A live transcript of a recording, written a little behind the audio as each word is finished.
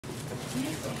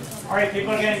All right,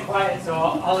 people are getting quiet, so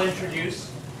I'll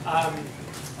introduce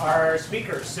our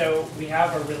speakers. So we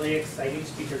have a really exciting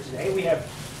speaker today. We have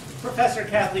Professor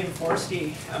Kathleen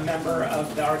Forste, a member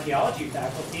of the archaeology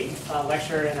faculty,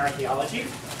 lecturer in archaeology,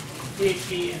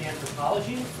 PhD in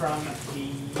anthropology from the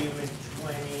EU in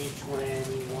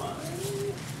 2021,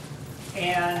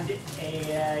 and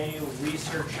a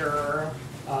researcher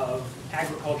of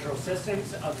agricultural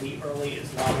systems of the early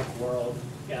Islamic world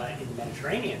in the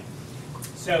Mediterranean.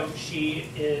 So she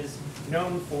is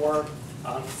known for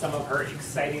some of her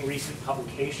exciting recent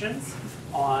publications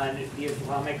on the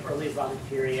early Islamic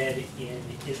period in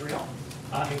Israel,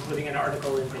 including an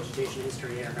article in Vegetation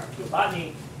History and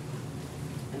Archaeobotany,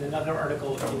 and another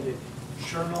article in the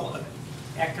Journal of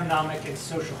Economic and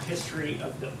Social History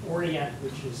of the Orient,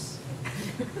 which is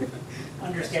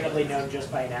understandably known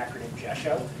just by an acronym,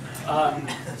 JESHO.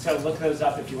 So look those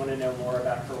up if you want to know more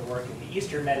about her work in the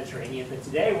Eastern Mediterranean. But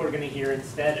today we're going to hear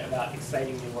instead about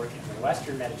exciting new work in the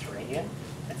Western Mediterranean.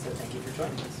 And so thank you for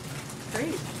joining us.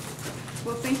 Great.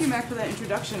 Well, thank you, Mac, for that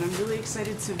introduction. I'm really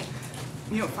excited to,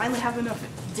 finally have enough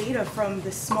data from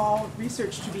this small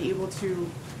research to be able to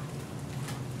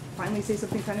finally say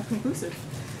something kind of conclusive.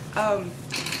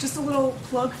 Just a little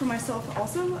plug for myself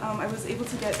also. I was able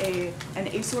to get an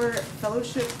ASOR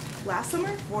fellowship last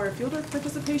summer for fieldwork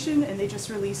participation, and they just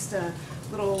released a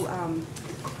little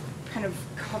kind of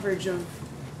coverage of,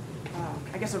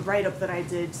 I guess, a write-up that I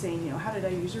did saying, how did I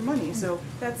use your money? So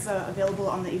that's available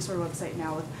on the ASOR website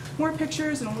now with more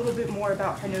pictures and a little bit more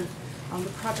about kind of the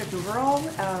project overall,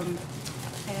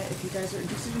 if you guys are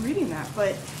interested in reading that.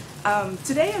 But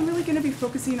today I'm really going to be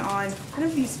focusing on kind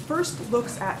of these first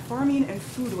looks at farming and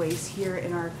foodways here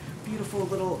in our beautiful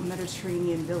little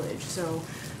Mediterranean village. So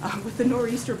with the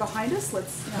nor'easter behind us,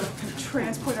 let's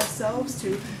transport ourselves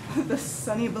to the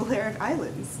sunny Balearic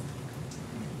Islands.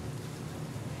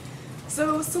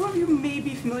 So some of you may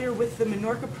be familiar with the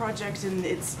Menorca project and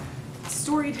its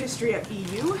storied history at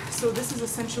BU. So this is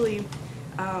essentially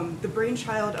the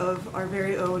brainchild of our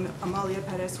very own Amalia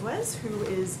Perez-Juez, who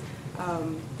is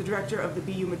the director of the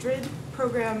BU Madrid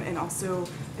program and also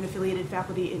an affiliated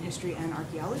faculty in history and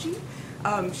archaeology.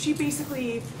 She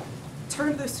basically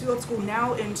turned this field school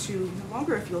now into no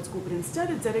longer a field school, but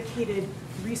instead a dedicated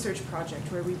research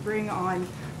project where we bring on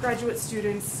graduate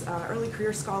students, early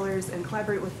career scholars, and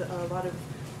collaborate with a lot of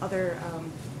other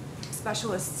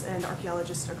specialists and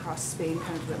archaeologists across Spain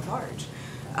kind of writ large.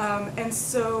 And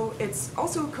so it's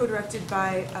also co-directed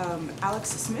by Alex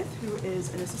Smith, who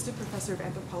is an assistant professor of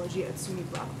anthropology at SUNY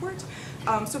Brockport.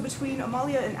 So between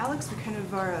Amalia and Alex, we kind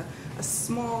of are a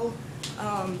small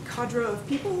cadre of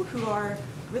people who are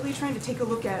really trying to take a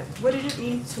look at what did it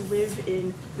mean to live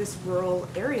in this rural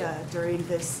area during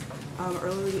this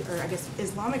early, or I guess,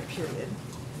 Islamic period.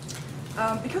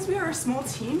 Because we are a small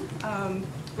team,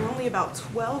 we're only about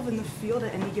 12 in the field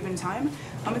at any given time.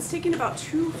 It's taken about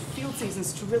 2 field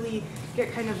seasons to really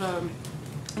get kind of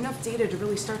enough data to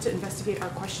really start to investigate our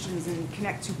questions and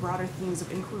connect to broader themes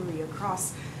of inquiry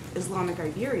across Islamic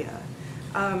Iberia.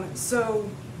 So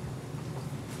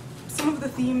some of the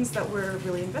themes that we're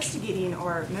really investigating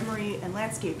are memory and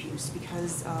landscape use,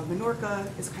 because Menorca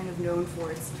is kind of known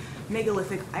for its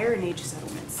megalithic Iron Age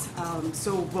settlements.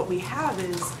 So what we have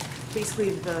is basically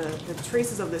the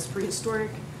traces of this prehistoric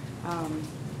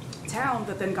town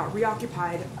that then got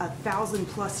reoccupied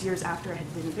 1,000+ years after it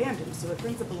had been abandoned. So it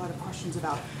brings up a lot of questions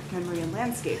about memory and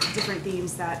landscape, different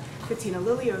themes that Bettina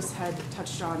Lilios had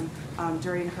touched on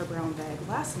during her brown bag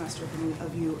last semester, if any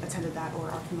of you attended that or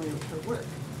are familiar with her work.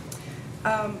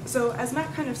 So as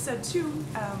Matt kind of said too,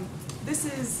 this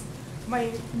is my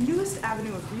newest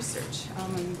avenue of research.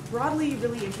 I'm broadly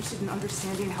really interested in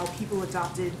understanding how people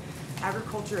adopted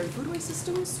agriculture and foodway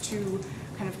systems to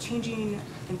kind of changing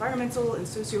environmental and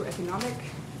socioeconomic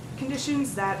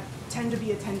conditions that tend to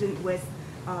be attendant with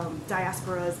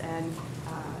diasporas and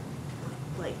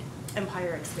like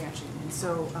empire expansion. And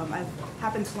so I've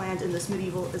happened to land in this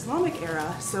medieval Islamic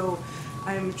era, so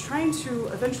I'm trying to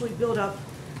eventually build up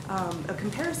a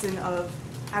comparison of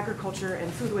agriculture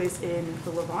and foodways in the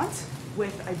Levant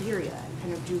with Iberia and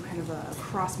kind of do kind of a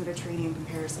cross-Mediterranean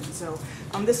comparison. So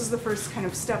this is the first kind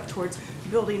of step towards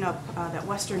building up that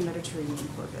Western Mediterranean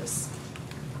corpus.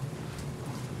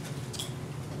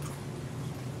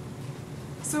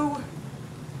 So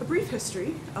a brief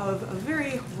history of a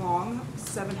very long,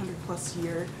 700+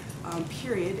 year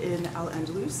period in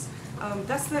Al-Andalus.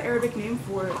 That's the Arabic name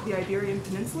for the Iberian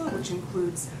Peninsula, which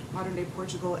includes modern-day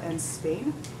Portugal and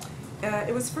Spain.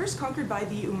 It was first conquered by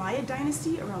the Umayyad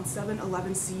dynasty around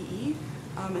 711 CE,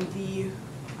 and the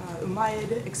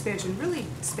Umayyad expansion really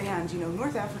spanned,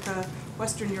 North Africa,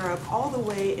 Western Europe, all the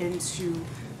way into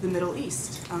the Middle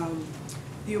East.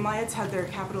 The Umayyads had their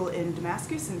capital in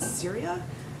Damascus in Syria.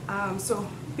 So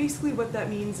basically what that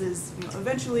means is,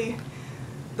 eventually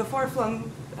the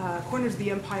far-flung corners of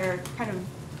the empire kind of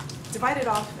divided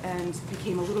off and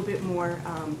became a little bit more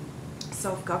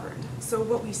self-governed. So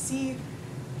what we see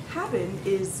happen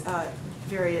is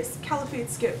various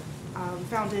caliphates get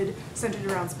founded, centered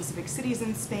around specific cities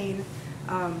in Spain,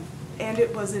 and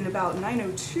it was in about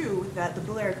 902 that the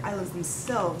Balearic Islands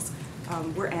themselves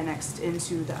were annexed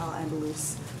into the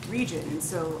Al-Andalus region. And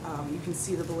so you can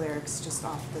see the Balearics just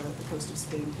off the coast of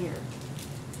Spain here.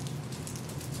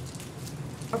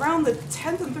 Around the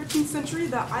 10th and 13th century,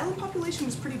 the island population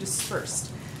was pretty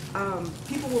dispersed.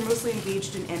 People were mostly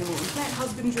engaged in animal and plant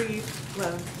husbandry,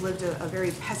 lived a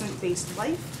very peasant-based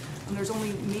life. And there's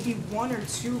only maybe one or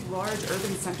two large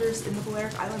urban centers in the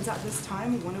Balearic Islands at this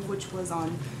time, one of which was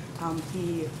on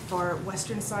the far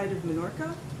western side of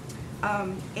Menorca.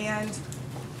 And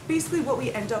basically what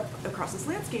we end up across this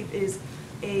landscape is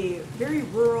a very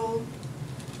rural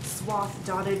swath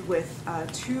dotted with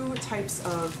two types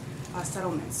of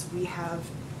settlements. We have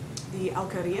the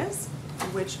alquerías,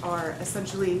 which are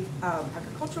essentially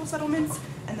agricultural settlements,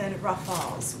 and then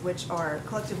rafals, which are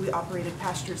collectively operated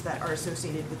pastures that are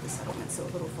associated with the settlement, so a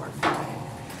little far from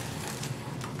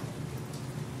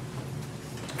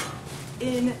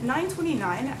In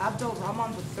 929, Abd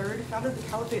al-Rahman III founded the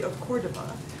Caliphate of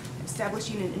Cordoba,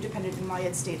 establishing an independent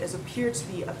Umayyad state as a peer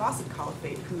to the Abbasid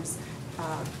Caliphate, whose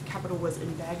capital was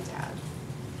in Baghdad.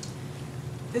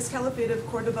 This Caliphate of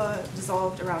Cordoba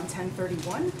dissolved around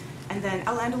 1031, and then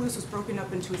Al-Andalus was broken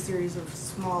up into a series of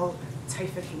small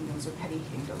taifa kingdoms, or petty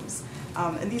kingdoms.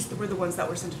 And these were the ones that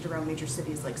were centered around major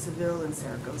cities like Seville and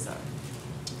Saragossa.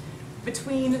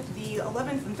 Between the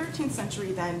 11th and 13th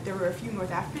century, then, there were a few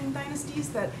North African dynasties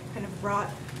that kind of brought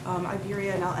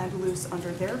Iberia and Al-Andalus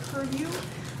under their purview.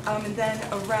 And then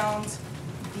around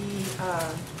the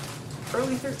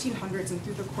early 1300s and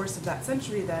through the course of that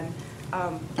century, then,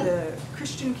 the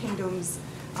Christian kingdoms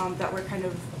that were kind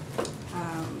of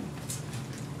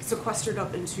sequestered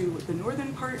up into the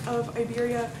northern part of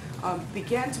Iberia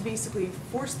began to basically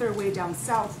force their way down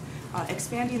south,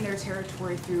 expanding their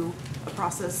territory through a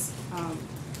process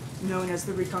known as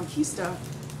the Reconquista,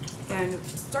 and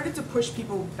started to push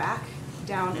people back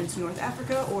down into North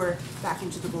Africa or back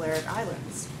into the Balearic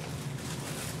Islands.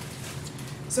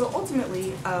 So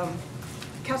ultimately,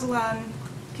 Catalan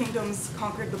kingdoms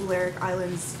conquered the Balearic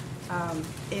Islands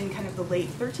in kind of the late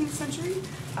 13th century,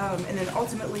 and then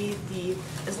ultimately the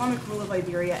Islamic rule of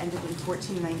Iberia ended in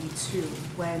 1492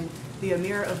 when the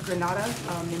Emir of Granada,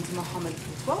 named Muhammad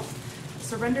XII,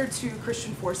 surrendered to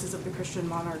Christian forces of the Christian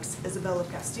monarchs Isabel of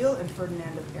Castile and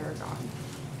Ferdinand of Aragon.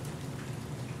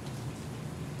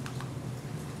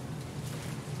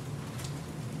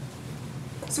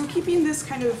 So keeping this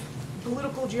kind of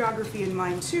political geography in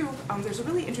mind too, there's a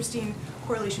really interesting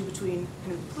correlation between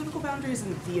kind of the political boundaries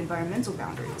and the environmental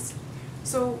boundaries.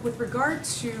 So with regard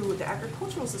to the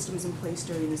agricultural systems in place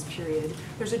during this period,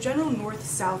 there's a general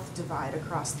north-south divide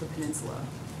across the peninsula.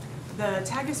 The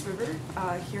Tagus River,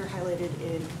 here highlighted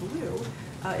in blue,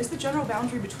 is the general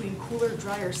boundary between cooler,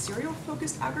 drier,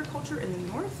 cereal-focused agriculture in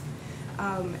the north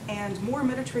and more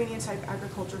Mediterranean-type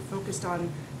agriculture focused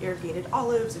on irrigated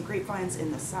olives and grapevines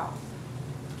in the south.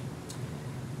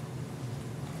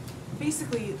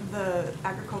 Basically, the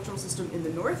agricultural system in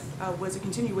the north was a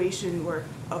continuation, or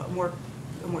a more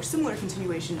similar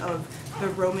continuation of the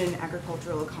Roman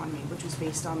agricultural economy, which was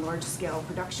based on large-scale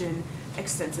production,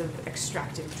 extensive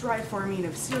extractive dry farming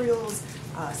of cereals,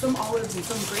 some olives and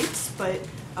some grapes, but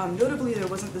notably there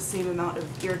wasn't the same amount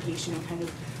of irrigation and kind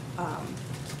of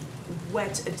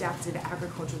wet adapted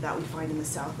agriculture that we find in the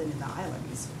south and in the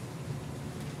islands.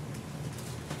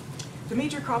 The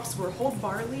major crops were hulled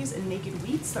barleys and naked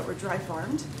wheats that were dry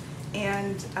farmed,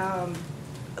 and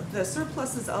the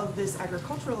surpluses of this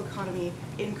agricultural economy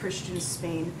in Christian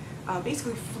Spain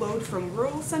basically flowed from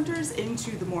rural centers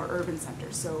into the more urban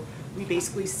centers. So we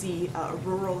basically see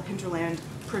rural hinterland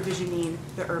provisioning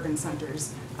the urban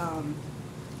centers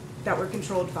that were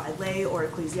controlled by lay or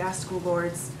ecclesiastical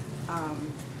lords,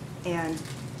 and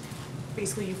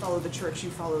basically you follow the church, you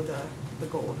follow the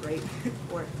gold, right?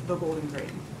 Or the golden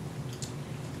grain.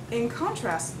 In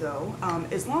contrast, though,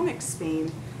 Islamic Spain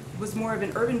was more of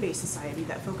an urban-based society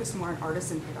that focused more on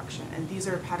artisan production, and these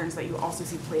are patterns that you also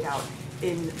see played out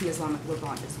in the Islamic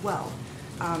Levant as well.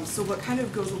 So what kind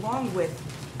of goes along with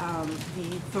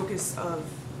the focus of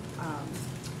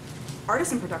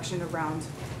artisan production around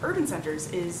urban centers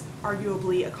is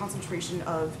arguably a concentration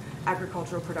of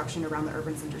agricultural production around the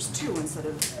urban centers too, instead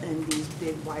of in these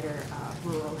big, wider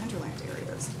rural hinterland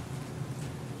areas.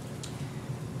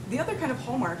 The other kind of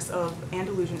hallmarks of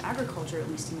Andalusian agriculture, at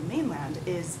least in the mainland,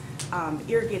 is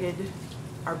irrigated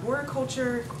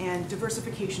arboriculture and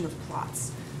diversification of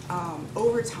plots.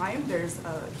 Over time, there's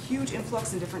a huge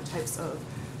influx in different types of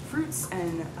fruits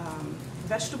and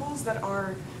vegetables that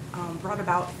are brought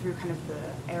about through kind of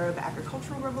the Arab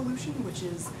agricultural revolution, which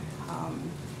is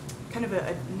kind of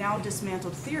a now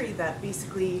dismantled theory that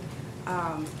basically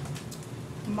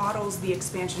models the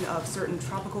expansion of certain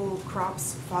tropical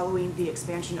crops following the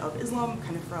expansion of Islam,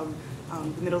 kind of from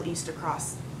the Middle East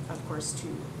across, of course, to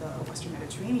the Western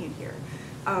Mediterranean here.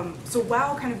 So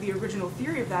while kind of the original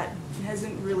theory of that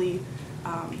hasn't really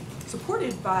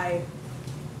supported by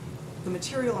the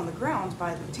material on the ground,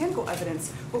 by the botanical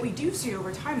evidence, what we do see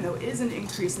over time, though, is an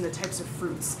increase in the types of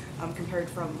fruits compared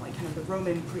from like kind of the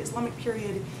Roman pre-Islamic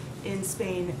period in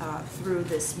Spain through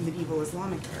this medieval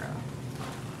Islamic era.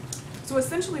 So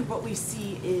essentially what we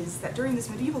see is that during this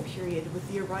medieval period, with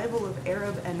the arrival of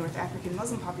Arab and North African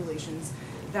Muslim populations,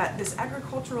 that this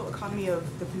agricultural economy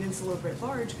of the peninsula writ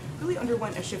large really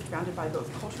underwent a shift bounded by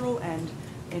both cultural and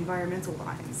environmental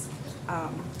lines.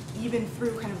 Even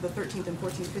through kind of the 13th and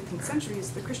 14th, 15th centuries,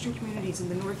 the Christian communities in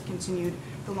the north continued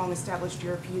the long-established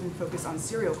European focus on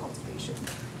cereal cultivation,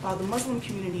 while the Muslim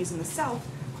communities in the south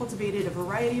cultivated a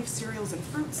variety of cereals and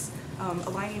fruits,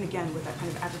 aligning again with that kind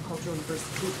of agricultural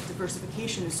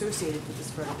diversification associated with the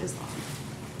spread of Islam.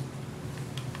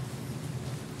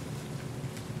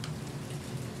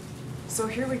 So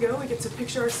here we go, we get to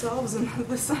picture ourselves in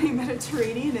the sunny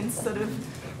Mediterranean instead of,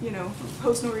 you know,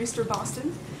 post-nor'easter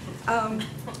Boston.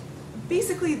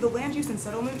 Basically, the land use and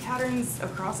settlement patterns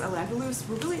across Al-Andalus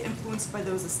were really influenced by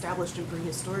those established in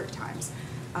prehistoric times.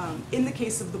 In the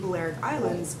case of the Balearic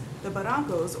Islands, the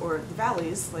barrancos, or the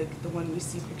valleys, like the one we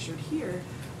see pictured here,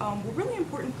 were really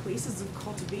important places of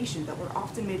cultivation that were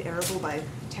often made arable by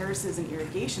terraces and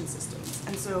irrigation systems.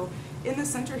 And so in the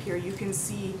center here, you can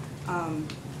see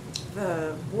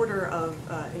the border of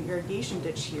an irrigation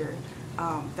ditch here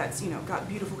that's, you know, got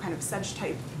beautiful kind of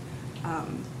sedge-type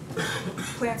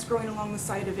plants growing along the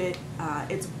side of it.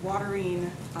 It's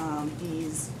watering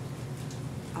these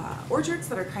orchards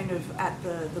that are kind of at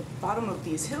the bottom of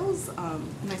these hills, a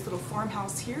nice little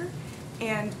farmhouse here.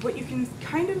 And what you can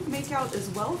kind of make out as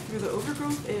well through the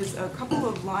overgrowth is a couple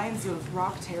of lines of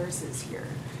rock terraces here.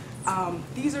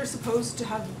 These are supposed to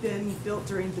have been built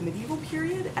during the medieval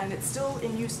period, and it's still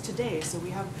in use today. So we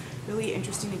have really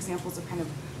interesting examples of kind of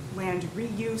land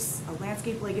reuse,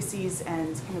 landscape legacies,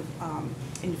 and kind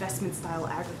of investment-style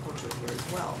agriculture here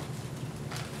as well.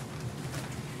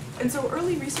 And so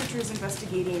early researchers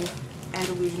investigating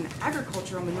Andalusian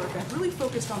agriculture on Menorca have really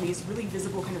focused on these really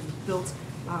visible kind of built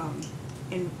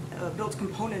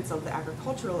components of the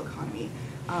agricultural economy,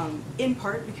 in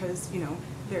part because, you know,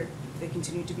 they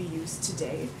continue to be used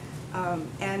today.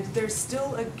 And there's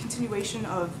still a continuation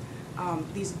of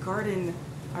these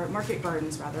or market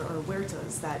gardens rather, or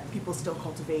huertas that people still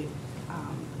cultivate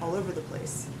all over the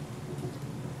place.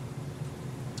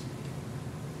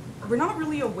 We're not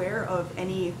really aware of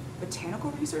any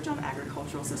botanical research on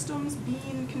agricultural systems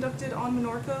being conducted on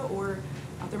Menorca, or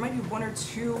there might be one or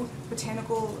two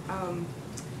botanical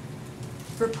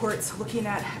reports looking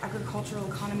at agricultural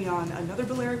economy on another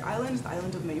Balearic island, the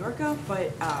island of Menorca,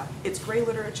 but it's gray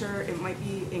literature. It might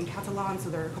be in Catalan, so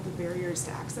there are a couple barriers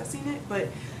to accessing it, but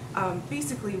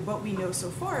basically what we know so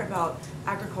far about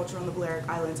agriculture on the Balearic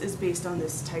Islands is based on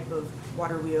this type of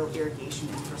water wheel irrigation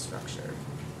infrastructure.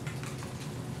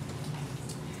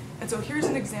 And so here's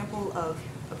an example of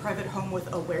a private home with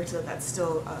a huerta that's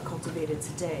still cultivated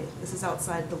today. This is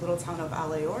outside the little town of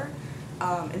Alaior.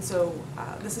 And so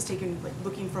this is taken like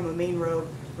looking from a main road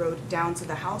down to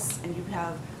the house, and you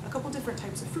have a couple different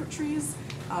types of fruit trees,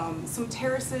 some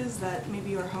terraces that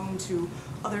maybe are home to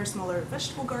other smaller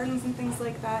vegetable gardens and things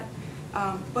like that.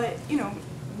 But you know,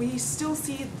 we still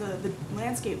see the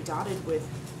landscape dotted with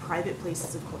private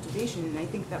places of cultivation, and I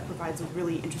think that provides a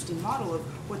really interesting model of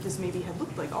what this maybe had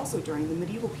looked like also during the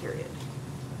medieval period.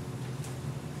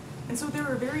 And so there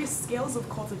were various scales of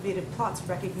cultivated plots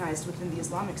recognized within the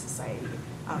Islamic society.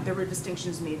 There were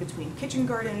distinctions made between kitchen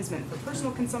gardens meant for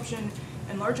personal consumption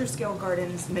and larger scale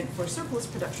gardens meant for surplus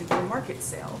production for market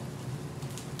sale.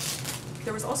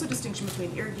 There was also distinction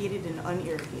between irrigated and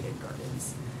unirrigated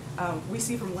gardens. We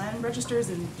see from land registers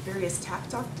and various tax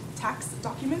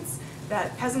documents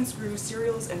that peasants grew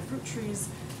cereals and fruit trees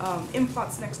in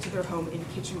plots next to their home in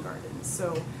kitchen gardens.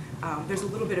 So there's a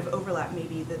little bit of overlap,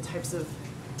 maybe the types of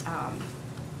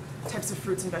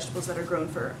fruits and vegetables that are grown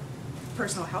for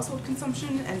personal household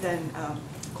consumption and then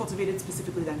cultivated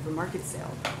specifically then for market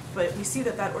sale. But we see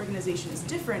that that organization is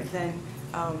different than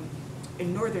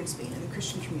in northern Spain, in the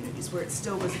Christian communities, where it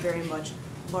still was very much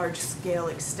large-scale,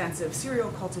 extensive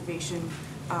cereal cultivation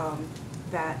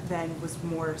that then was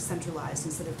more centralized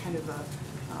instead of kind of a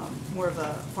more of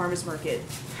a farmers market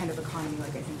kind of economy like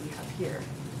I think we have here.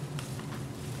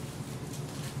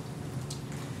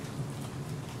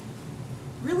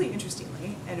 Really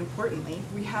interestingly and importantly,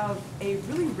 we have a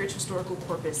really rich historical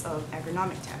corpus of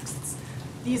agronomic texts.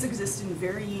 These exist in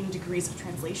varying degrees of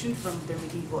translation from their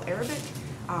medieval Arabic.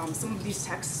 Some of these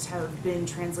texts have been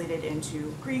translated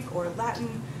into Greek or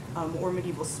Latin or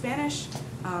medieval Spanish,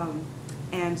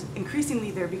 and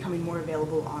increasingly they're becoming more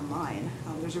available online.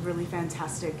 There's a really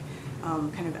fantastic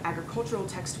kind of agricultural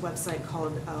text website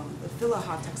called the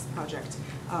Philaha Text Project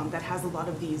that has a lot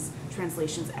of these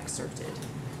translations excerpted.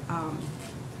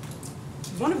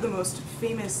 One of the most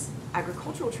famous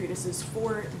agricultural treatises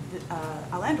for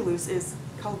Al-Andalus is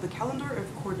called the Calendar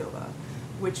of Cordoba,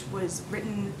 which was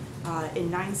written in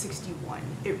 961.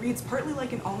 It reads partly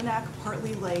like an almanac,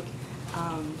 partly like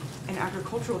an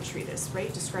agricultural treatise,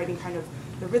 right? Describing kind of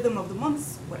the rhythm of the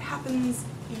months, what happens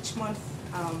each month.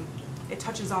 It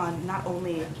touches on not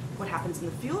only what happens in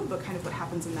the field, but kind of what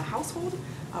happens in the household,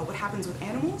 what happens with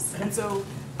animals. And so,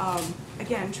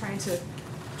 again, trying to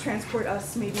transport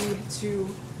us maybe to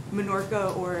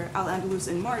Menorca or Al-Andalus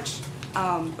in March,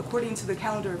 according to the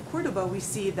Calendar of Cordoba, we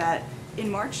see that in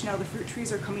March now the fruit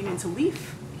trees are coming into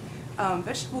leaf.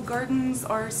 Vegetable gardens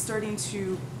are starting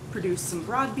to produce some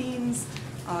broad beans.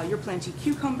 You're planting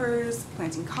cucumbers,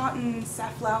 planting cotton,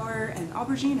 safflower, and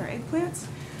aubergine or eggplant.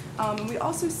 And we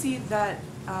also see that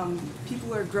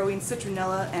people are growing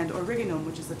citronella and oreganum,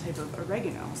 which is a type of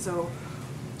oregano. So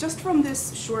just from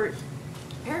this short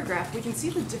paragraph, we can see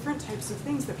the different types of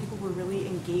things that people were really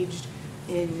engaged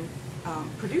in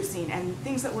producing and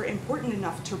things that were important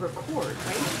enough to record,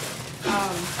 right?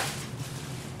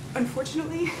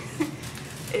 Unfortunately,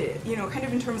 you know, kind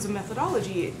of in terms of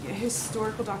methodology,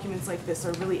 historical documents like this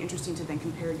are really interesting to then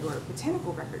compare your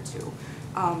botanical record to.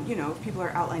 You know, if people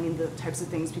are outlining the types of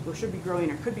things people should be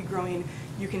growing or could be growing,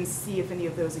 you can see if any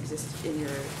of those exist in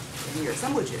your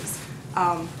assemblages.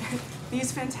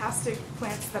 These fantastic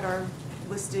plants that are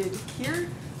listed here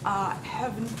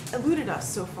have eluded us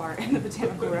so far in the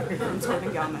botanical record from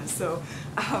Tordengalma. So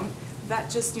that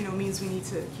just, you know, means we need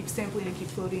to keep sampling and keep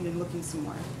floating and looking some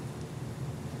more.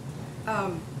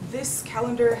 This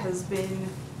calendar has been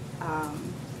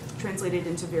translated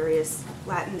into various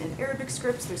Latin and Arabic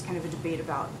scripts. There's kind of a debate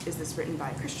about, is this written by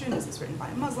a Christian, is this written by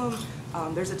a Muslim?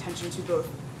 There's attention to both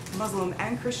Muslim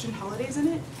and Christian holidays in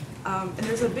it. And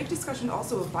there's a big discussion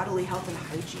also of bodily health and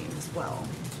hygiene as well.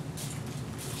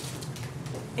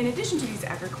 In addition to these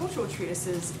agricultural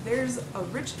treatises, there's a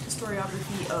rich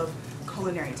historiography of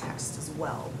culinary texts as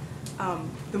well.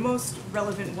 The most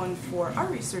relevant one for our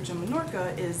research in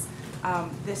Menorca is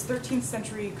this 13th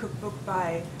century cookbook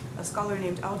by a scholar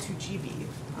named Al-Tujibi.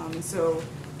 So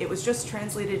it was just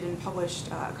translated and published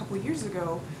a couple of years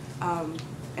ago,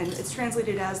 and it's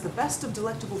translated as the best of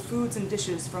delectable foods and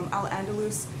dishes from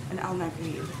Al-Andalus and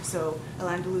Al-Maghrib. So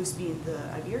Al-Andalus being the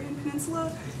Iberian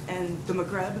peninsula and the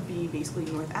Maghreb being basically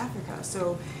North Africa.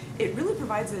 So it really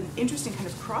provides an interesting kind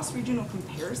of cross-regional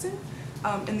comparison.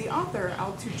 And the author,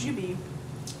 Al-Tujibi,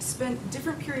 spent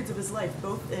different periods of his life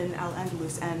both in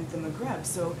Al-Andalus and the Maghreb.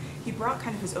 So he brought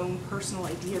kind of his own personal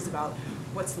ideas about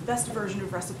what's the best version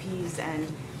of recipes, and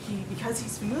because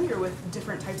he's familiar with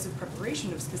different types of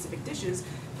preparation of specific dishes,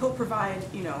 he'll provide,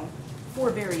 you know, 4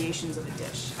 variations of a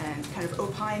dish and kind of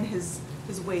opine his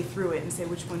way through it and say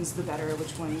which one's the better,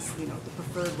 which one's, you know, the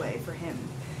preferred way for him.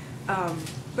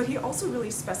 But he also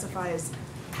really specifies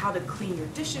how to clean your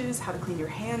dishes, how to clean your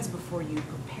hands before you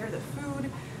prepare the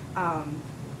food.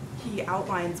 He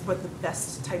outlines what the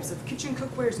best types of kitchen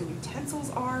cookwares and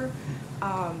utensils are.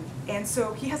 And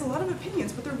so he has a lot of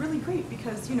opinions, but they're really great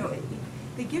because, you know,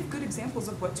 they give good examples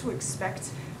of what to expect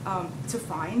to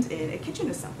find in a kitchen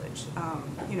assemblage.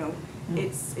 You know,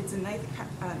 it's a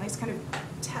nice kind of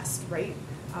test, right?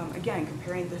 Again,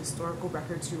 comparing the historical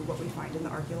record to what we find in the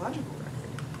archaeological record.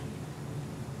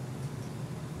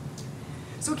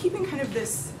 So keeping kind of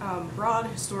this broad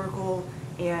historical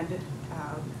and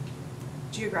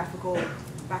geographical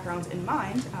backgrounds in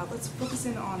mind, let's focus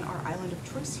in on our island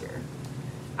of choice here.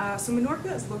 So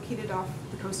Menorca is located off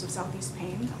the coast of southeast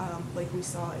Spain, like we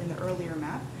saw in the earlier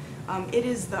map. It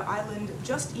is the island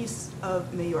just east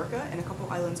of Majorca and a couple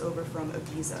islands over from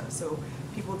Ibiza. So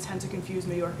people tend to confuse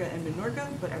Majorca and Menorca,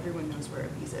 but everyone knows where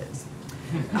Ibiza is.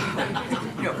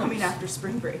 You know, coming after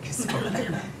spring break. So.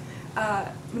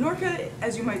 Menorca,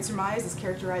 as you might surmise, is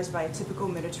characterized by a typical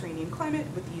Mediterranean climate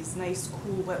with these nice,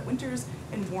 cool, wet winters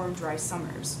and warm, dry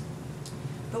summers.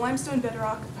 The limestone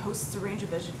bedrock hosts a range of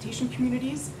vegetation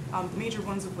communities, the major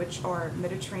ones of which are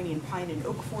Mediterranean pine and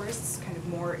oak forests, kind of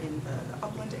more in the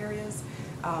upland areas,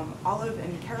 olive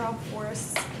and carob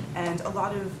forests, and a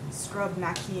lot of scrub,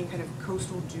 maquis, and kind of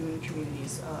coastal dune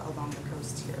communities along the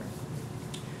coast here.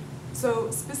 So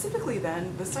specifically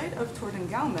then, the site of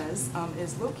Tordengalmes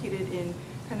is located in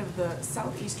kind of the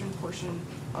southeastern portion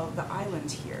of the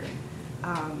island here.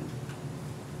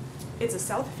 It's a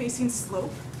south-facing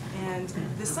slope, and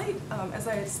the site, as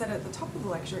I had said at the top of the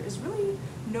lecture, is really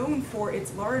known for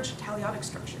its large taliotic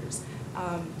structures.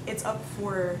 It's up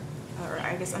for, or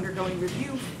I guess undergoing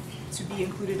review to be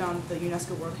included on the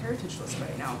UNESCO World Heritage List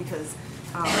right now, because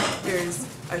there's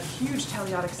a huge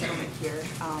taliotic settlement here,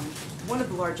 one of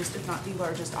the largest, if not the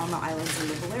largest, on the islands in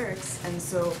the Balearics, and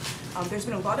so there's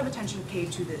been a lot of attention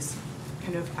paid to this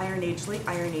kind of Iron Age, late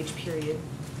Iron Age period,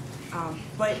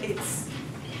 but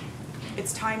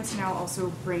it's time to now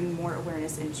also bring more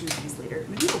awareness into these later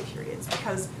medieval periods,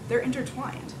 because they're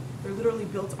intertwined. They're literally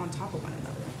built on top of one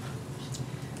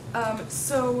another.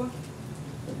 So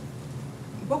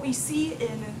what we see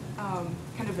in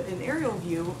kind of an aerial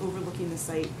view overlooking the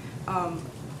site,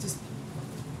 just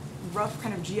rough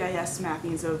kind of GIS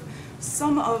mappings of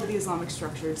some of the Islamic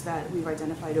structures that we've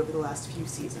identified over the last few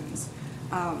seasons.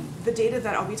 The data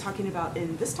that I'll be talking about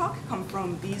in this talk come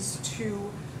from these two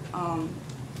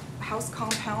house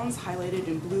compounds highlighted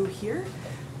in blue here,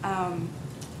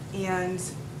 and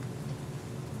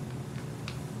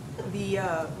the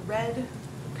red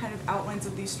kind of outlines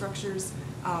of these structures.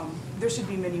 There should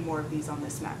be many more of these on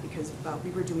this map, because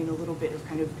we were doing a little bit of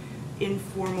kind of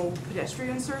informal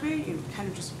pedestrian survey, kind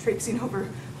of just traipsing over,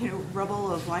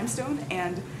 rubble of limestone.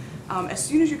 And as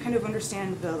soon as you kind of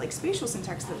understand the spatial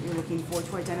syntax that you're looking for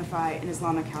to identify an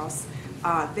Islamic house,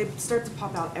 they start to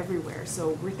pop out everywhere.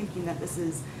 So we're thinking that this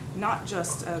is not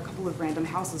just a couple of random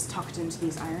houses tucked into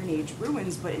these Iron Age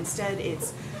ruins, but instead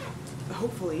it's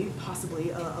hopefully, possibly,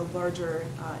 a larger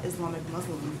Islamic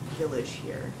Muslim village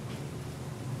here.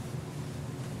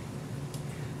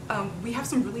 We have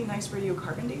some really nice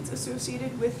radiocarbon dates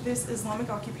associated with this Islamic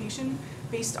occupation.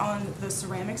 Based on the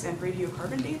ceramics and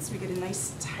radiocarbon dates, we get a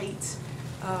nice tight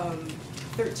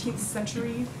 13th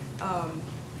century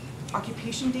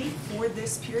occupation date for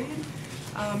this period.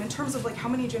 In terms of how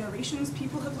many generations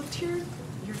people have lived here,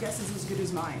 your guess is as good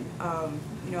as mine.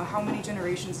 How many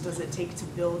generations does it take to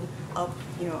build up,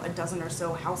 a dozen or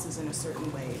so houses in a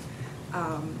certain way?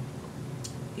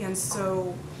 And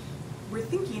so we're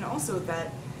thinking also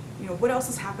that, what else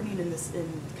is happening in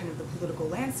kind of the political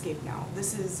landscape now?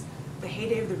 This is the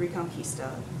heyday of the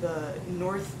Reconquista. The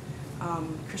North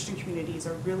Christian communities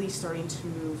are really starting to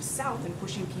move south and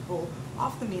pushing people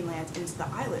off the mainland into the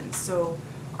islands. So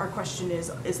our question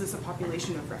is this a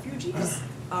population of refugees?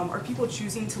 Are people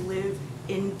choosing to live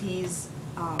in these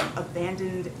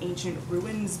abandoned ancient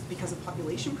ruins because of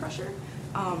population pressure?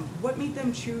 What made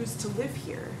them choose to live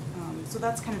here? So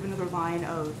that's kind of another line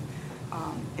of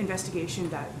investigation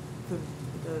that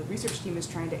the research team is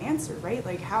trying to answer, right?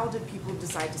 How did people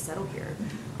decide to settle here?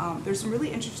 There's some really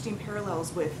interesting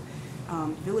parallels with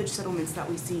village settlements that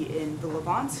we see in the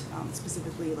Levant,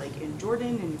 specifically in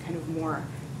Jordan and kind of more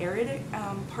arid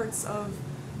parts of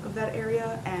that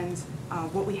area, and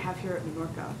what we have here at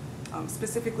Menorca.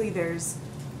 Specifically, there's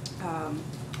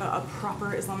a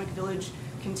proper Islamic village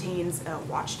contains a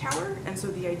watchtower, and so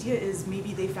the idea is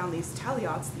maybe they found these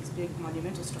taliots, these big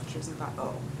monumental structures, and thought,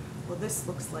 oh, well, this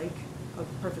looks like a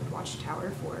perfect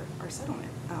watchtower for our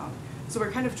settlement. So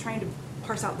we're kind of trying to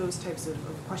parse out those types of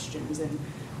questions, and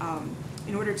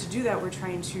in order to do that, we're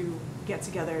trying to get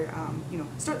together,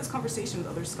 start this conversation with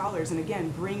other scholars, and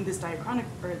again, bring this diachronic,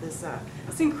 or this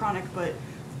synchronic, but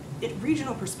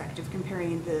regional perspective,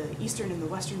 comparing the Eastern and the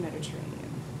Western Mediterranean.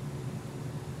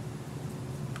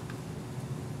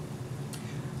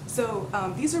 So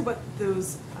these are what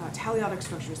those taliotic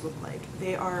structures look like.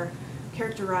 They are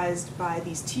characterized by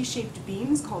these T-shaped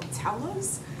beams called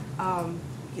taulas.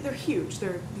 They're huge.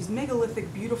 They're these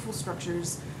megalithic, beautiful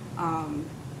structures.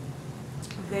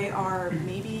 They are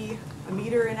maybe 1.5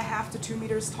 meters to 2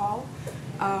 meters tall,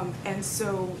 and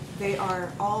so they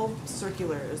are all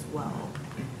circular as well.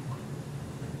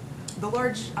 The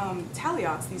large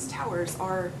taliots, these towers,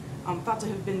 are thought to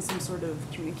have been some sort of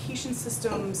communication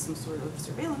system, some sort of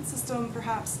surveillance system,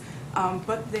 perhaps,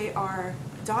 but they are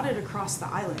dotted across the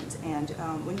island, and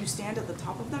when you stand at the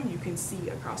top of them, you can see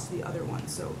across the other one.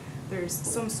 So there's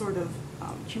some sort of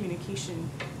communication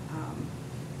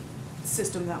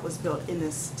system that was built in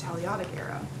this taliotic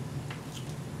era.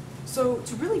 So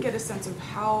to really get a sense of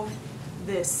how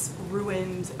this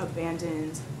ruined,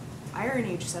 abandoned Iron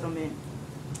Age settlement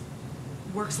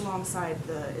works alongside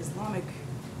the Islamic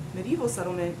medieval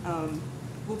settlement,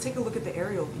 we'll take a look at the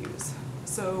aerial views.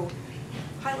 So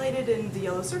highlighted in the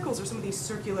yellow circles are some of these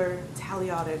circular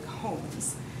taliotic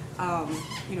homes.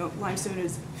 You know, limestone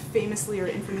is famously or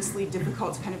infamously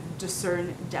difficult to kind of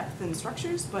discern depth in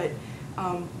structures, but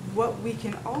what we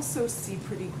can also see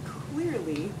pretty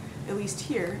clearly, at least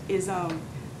here, is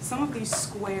some of these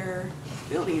square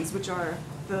buildings, which are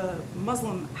the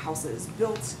Muslim houses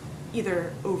built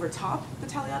either over top the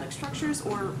taliotic structures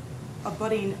or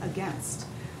abutting against.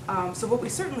 So what we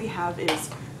certainly have is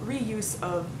reuse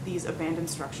of these abandoned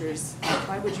structures.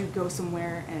 Why would you go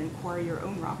somewhere and quarry your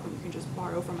own rock when you can just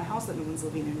borrow from a house that no one's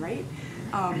living in, right?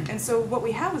 And so what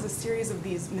we have is a series of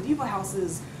these medieval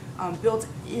houses built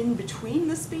in between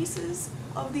the spaces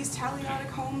of these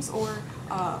taliotic homes, or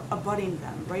abutting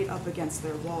them right up against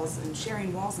their walls and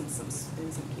sharing walls in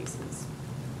some cases.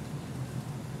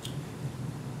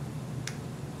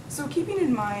 So keeping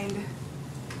in mind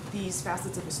these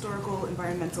facets of historical,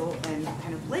 environmental, and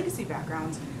kind of legacy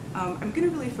background, I'm going to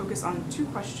really focus on two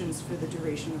questions for the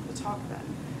duration of the talk then.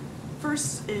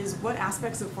 First is, what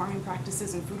aspects of farming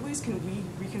practices and foodways can we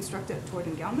reconstruct at Tord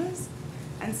and Galmez?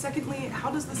 And secondly,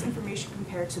 how does this information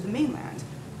compare to the mainland?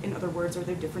 In other words, are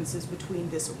there differences between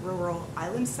this rural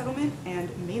island settlement and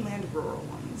mainland rural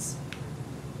ones?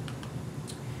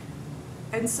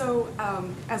 And so,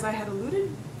 as I had alluded,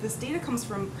 this data comes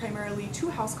from primarily two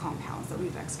house compounds that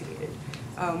we've excavated.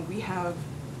 We have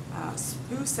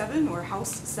Spoo 7, or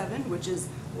House 7, which is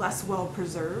less well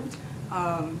preserved.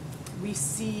 We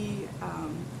see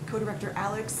co-director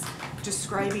Alex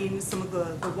describing some of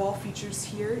the wall features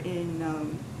here in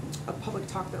a public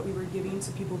talk that we were giving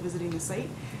to people visiting the site.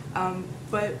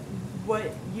 But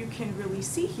what you can really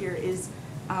see here is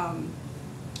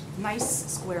nice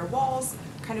square walls,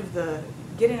 kind of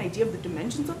get an idea of the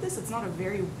dimensions of this. It's not a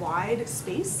very wide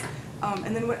space.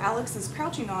 And then what Alex is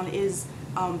crouching on is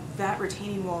that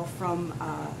retaining wall from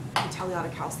the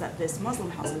taliotic house that this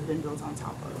Muslim house had been built on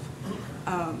top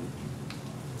of.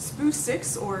 Spoo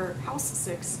 6, or House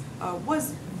 6,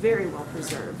 was very well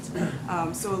preserved.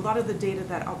 So a lot of the data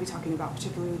that I'll be talking about,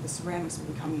 particularly the ceramics,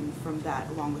 will be coming from that,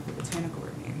 along with the botanical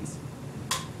remains.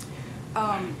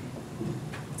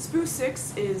 Spoo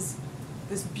 6 is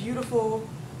this beautiful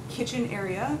kitchen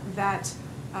area that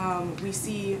we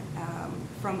see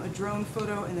from a drone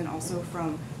photo, and then also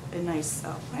from a nice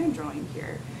plan drawing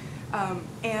here.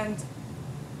 And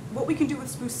what we can do with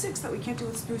Spoo 6 that we can't do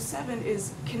with Spoo 7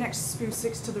 is connect Spoo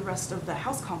 6 to the rest of the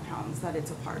house compounds that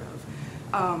it's a part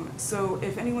of. So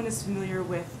if anyone is familiar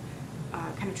with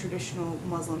kind of traditional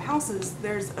Muslim houses,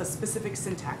 there's a specific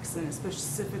syntax and a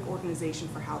specific organization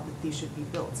for how these should be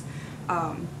built.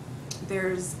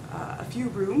 There's a few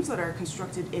rooms that are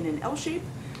constructed in an L shape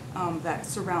that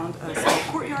surround a small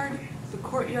courtyard. The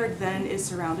courtyard then is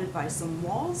surrounded by some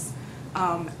walls,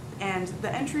 and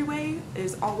the entryway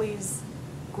is always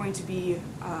going to be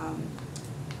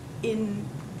in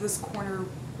this corner,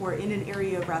 or in an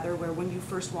area rather, where when you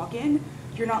first walk in,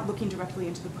 you're not looking directly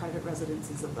into the private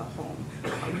residences of the home.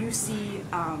 You see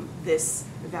this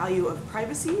value of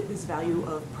privacy, this value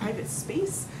of private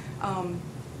space,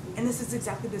 and this is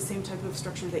exactly the same type of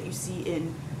structure that you see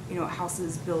in,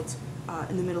 houses built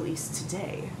in the Middle East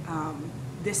today.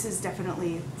 This is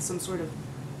definitely some sort of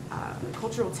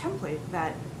cultural template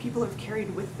that people have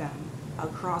carried with them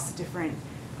across different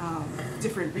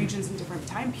regions and different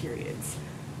time periods.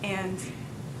 And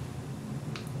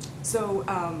so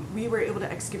we were able to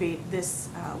excavate this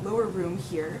lower room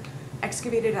here,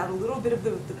 excavated out a little bit of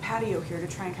the patio here to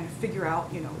try and kind of figure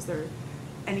out, is there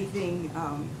anything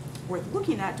worth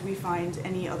looking at? Do we find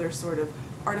any other sort of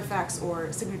artifacts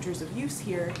or signatures of use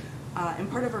here?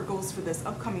 And part of our goals for this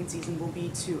upcoming season will be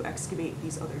to excavate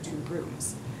these other two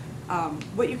rooms.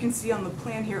 What you can see on the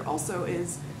plan here also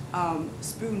is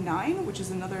Spoo 9, which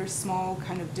is another small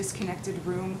kind of disconnected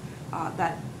room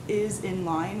that is in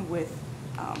line with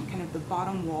kind of the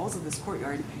bottom walls of this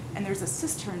courtyard, and there's a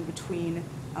cistern between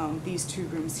these two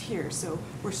rooms here. So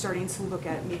we're starting to look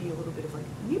at maybe a little bit of like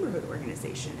neighborhood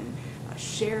organization and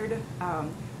shared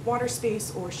water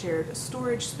space or shared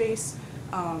storage space.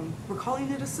 We're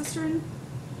calling it a cistern,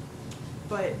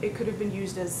 but it could have been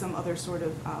used as some other sort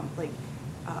of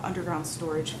underground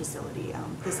storage facility.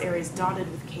 This area is dotted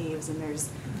with caves, and there's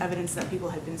evidence that people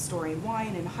had been storing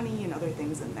wine and honey and other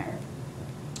things in there.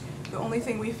 The only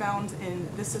thing we found in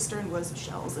this cistern was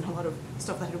shells and a lot of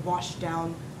stuff that had washed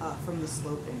down from the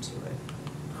slope into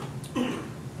it.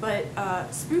 But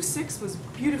Spoo 6 was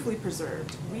beautifully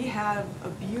preserved. We have a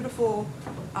beautiful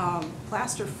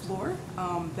plaster floor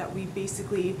that we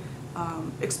basically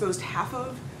exposed half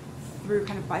of through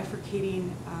kind of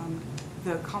bifurcating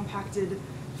the compacted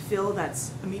fill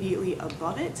that's immediately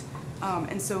above it.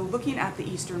 And so looking at the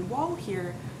eastern wall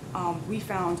here, we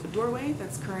found a doorway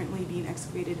that's currently being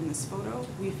excavated in this photo.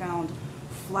 We found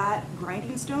flat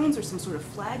grinding stones or some sort of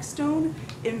flagstone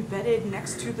embedded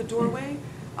next to the doorway,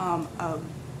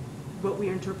 what we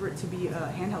interpret to be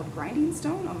a handheld grinding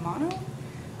stone, a mano.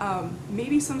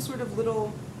 Maybe some sort of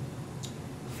little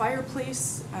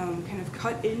fireplace kind of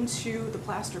cut into the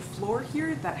plaster floor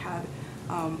here that had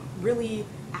really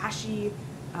ashy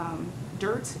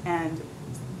dirt and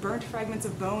burnt fragments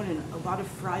of bone and a lot of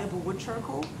friable wood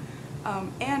charcoal.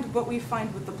 And what we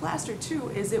find with the plaster too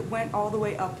is it went all the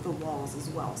way up the walls as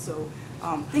well. So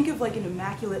think of like an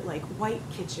immaculate like white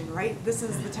kitchen, right? This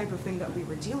is the type of thing that we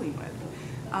were dealing with.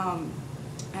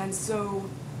 And so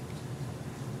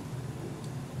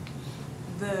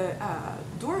the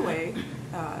doorway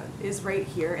is right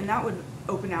here, and that would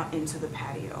open out into the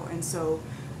patio. And so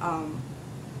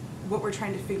what we're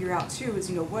trying to figure out too is,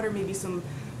 what are maybe some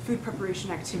food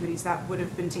preparation activities that would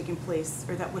have been taking place,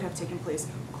 or that would have taken place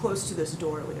close to this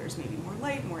door where there's maybe more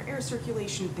light, more air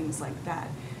circulation, things like that.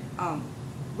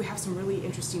 We have some really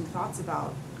interesting thoughts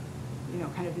about,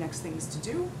 kind of next things to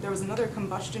do. There was another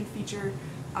combustion feature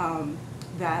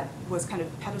that was kind of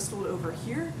pedestaled over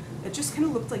here. It just kind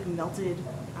of looked like melted,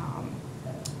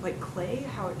 like clay,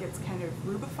 how it gets kind of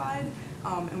rubified,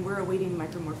 and we're awaiting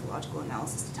micromorphological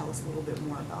analysis to tell us a little bit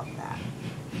more about that.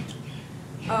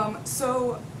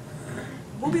 So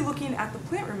we'll be looking at the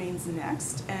plant remains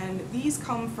next, and these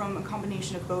come from a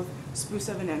combination of both Spruce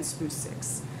 7 and Spruce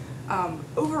 6.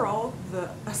 Overall, the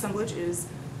assemblage is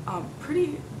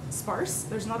pretty sparse.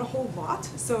 There's not a whole lot,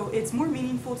 so it's more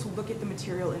meaningful to look at the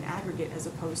material in aggregate as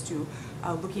opposed to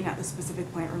looking at the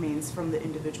specific plant remains from the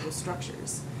individual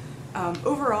structures.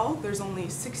 Overall, there's only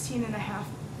 16 and a half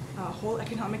whole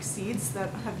economic seeds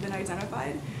that have been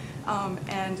identified,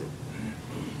 and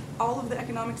all of the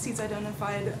economic seeds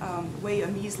identified weigh a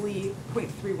measly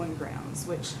 0.31 grams,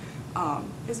 which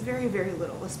is very, very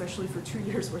little, especially for 2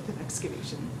 years worth of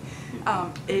excavation.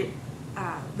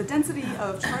 The density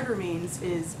of charred remains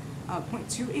is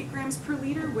 0.28 grams per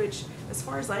liter, which, as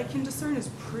far as I can discern, is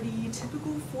pretty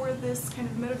typical for this kind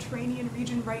of Mediterranean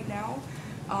region right now.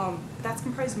 That's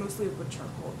comprised mostly of wood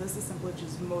charcoal. This assemblage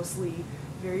is mostly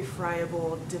very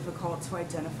friable, difficult to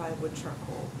identify wood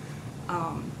charcoal.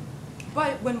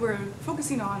 But when we're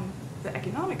focusing on the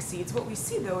economic seeds, what we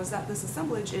see though is that this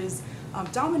assemblage is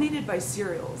dominated by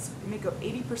cereals. They make up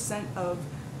 80% of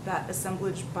that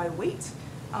assemblage by weight,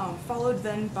 followed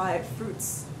then by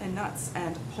fruits and nuts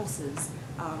and pulses,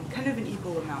 kind of in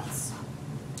equal amounts.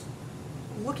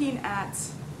 Looking at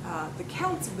the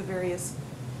counts of the various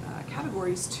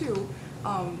categories too,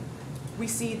 we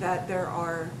see that there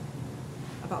are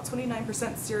about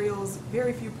 29% cereals,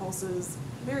 very few pulses,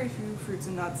 very few fruits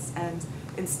and nuts, and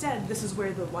instead this is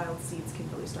where the wild seeds can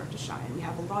really start to shine. We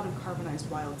have a lot of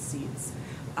carbonized wild seeds.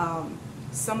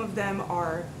 Some of them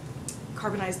are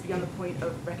carbonized beyond the point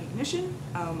of recognition.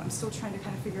 I'm still trying to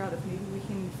kind of figure out if maybe we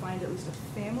can find at least a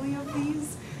family of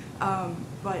these,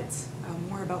 but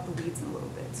more about the weeds in a little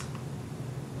bit.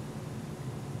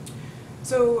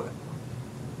 So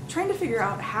trying to figure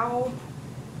out how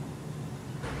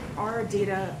our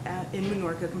data in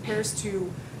Menorca compares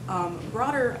to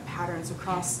broader patterns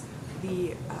across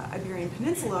the Iberian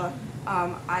Peninsula,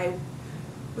 I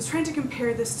was trying to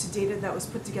compare this to data that was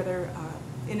put together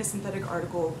in a synthetic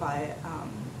article by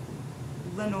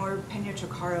Lenore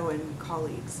Peña-Chocaro and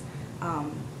colleagues.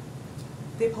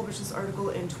 They published this article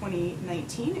in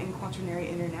 2019 in Quaternary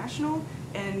International,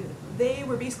 and they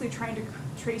were basically trying to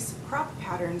trace crop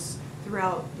patterns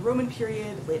throughout the Roman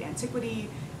period, late antiquity,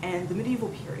 and the medieval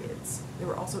periods. They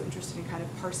were also interested in kind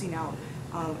of parsing out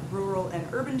rural and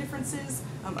urban differences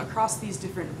across these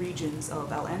different regions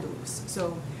of Al-Andalus.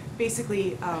 So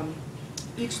basically,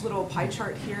 each little pie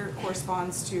chart here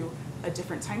corresponds to a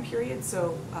different time period.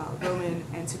 So Roman,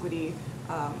 antiquity,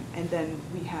 and then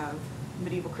we have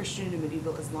medieval Christian and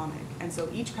medieval Islamic. And so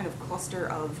each kind of cluster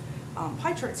of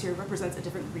pie charts here represents a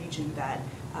different region that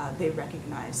they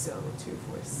recognize. So 2,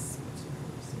 4, 6,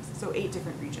 so 8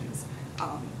 different regions.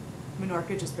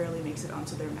 Menorca just barely makes it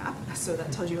onto their map, so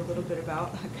that tells you a little bit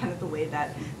about kind of the way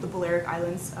that the Balearic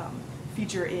Islands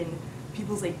feature in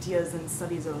people's ideas and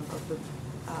studies of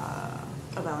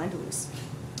Al-Andalus.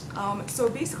 So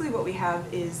basically what we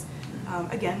have is,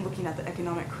 again, looking at the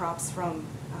economic crops from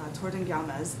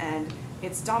Tordengalmas, and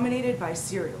it's dominated by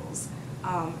cereals.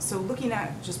 So looking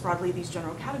at just broadly these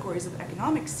general categories of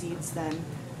economic seeds, then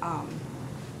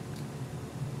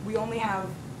we only have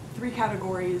 3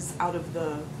 categories out of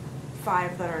the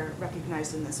 5 that are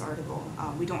recognized in this article.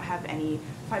 We don't have any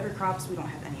fiber crops, we don't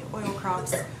have any oil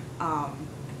crops,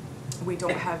 We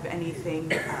don't have anything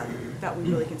that we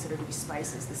really consider to be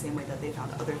spices, the same way that they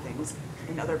found other things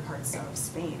in other parts of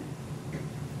Spain.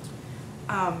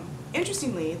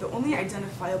 Interestingly, the only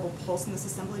identifiable pulse in this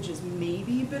assemblage is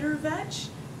maybe bitter vetch.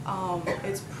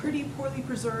 It's pretty poorly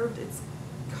preserved. It's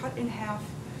cut in half,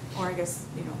 or I guess,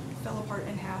 fell apart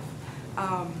in half.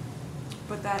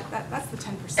 But that's the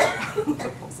 10% of the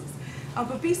pulses.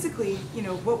 But basically,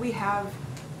 what we have,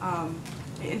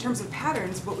 in terms of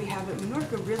patterns, what we have at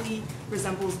Menorca really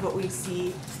resembles what we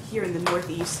see here in the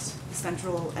northeast,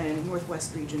 central, and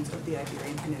northwest regions of the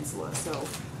Iberian Peninsula. So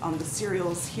the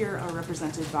cereals here are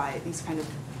represented by these kind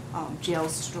of jail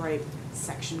stripe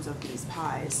sections of these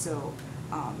pies. So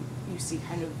you see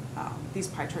kind of these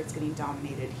pie charts getting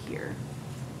dominated here.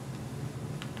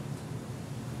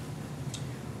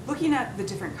 Looking at the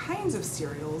different kinds of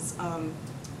cereals,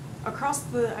 across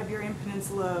the Iberian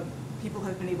Peninsula, people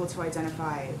have been able to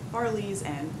identify barleys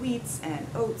and wheats and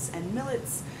oats and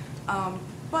millets,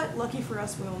 but lucky for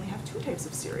us, we only have 2 types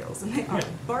of cereals, and they are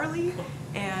barley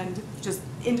and just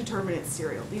indeterminate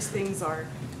cereal. These things are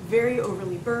very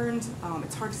overly burned.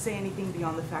 It's hard to say anything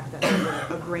beyond the fact that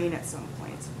they're a grain at some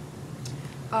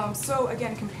point. So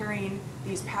again, comparing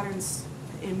these patterns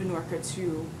in Menorca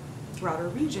to broader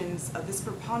regions, this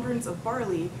preponderance of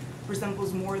barley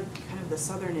resembles more kind of the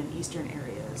southern and eastern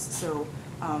areas. So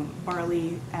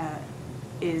barley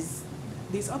is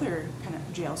these other kind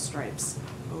of jail stripes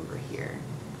over here.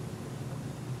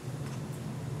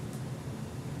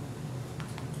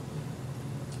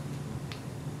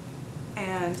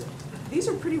 And these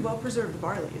are pretty well preserved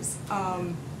barleys.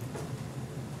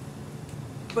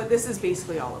 But this is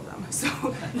basically all of them. So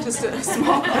just a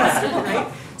small cluster, right?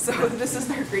 So this is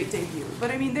their great debut.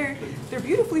 But I mean, they're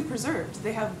beautifully preserved.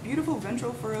 They have beautiful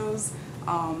ventral furrows.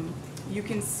 You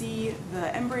can see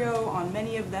the embryo on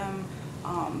many of them.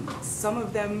 Some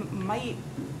of them might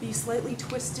be slightly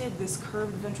twisted. This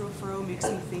curved ventral furrow makes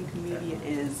me think maybe it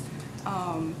is.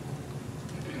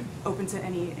 Open to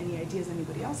any ideas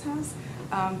anybody else has.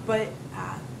 But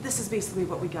this is basically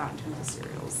what we got in terms of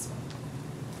cereals.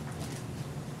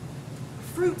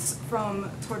 Fruits from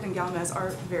Tordengalmes are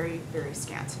very, very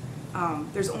scant.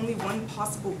 There's only one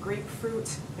possible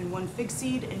grapefruit and 1 fig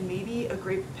seed, and maybe a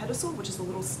grape pedicel, which is a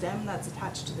little stem that's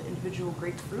attached to the individual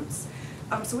grapefruits.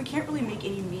 So we can't really make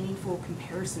any meaningful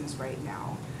comparisons right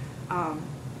now.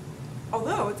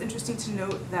 Although it's interesting to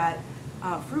note that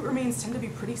fruit remains tend to be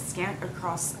pretty scant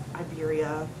across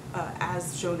Iberia,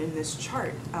 as shown in this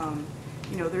chart.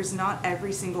 There's not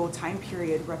every single time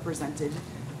period represented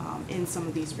in some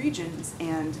of these regions,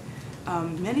 and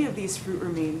many of these fruit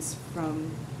remains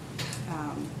from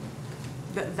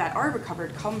that are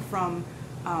recovered come from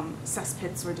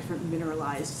cesspits or different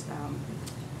mineralized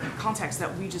contexts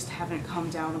that we just haven't come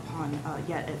down upon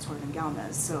yet at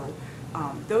Tordengalmes. So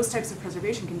those types of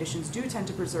preservation conditions do tend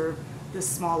to preserve the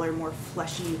smaller, more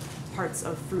fleshy parts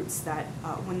of fruits that,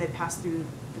 when they pass through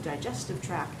the digestive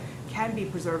tract, can be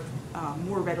preserved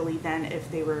more readily than if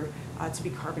they were to be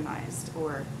carbonized,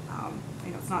 or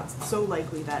it's not so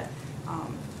likely that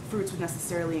fruits would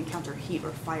necessarily encounter heat or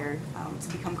fire to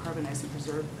become carbonized and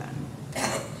preserved then.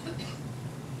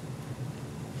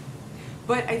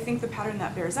 But I think the pattern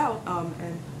that bears out,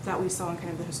 and that we saw in kind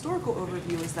of the historical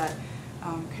overview, is that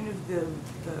kind of the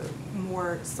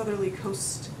more southerly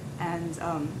coast and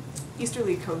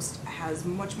easterly coast has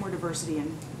much more diversity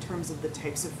in terms of the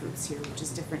types of fruits here, which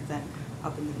is different than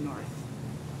up in the north.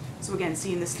 So again,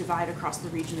 seeing this divide across the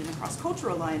region and across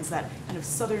cultural lines, that kind of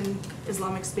southern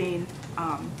Islamic Spain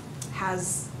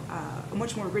has a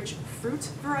much more rich fruit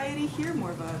variety here,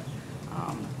 more of a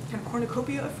kind of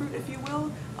cornucopia of fruit, if you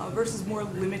will, versus more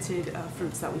limited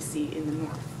fruits that we see in the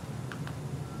north.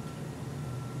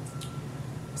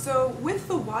 So with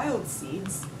the wild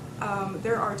seeds,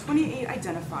 there are 28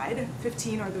 identified.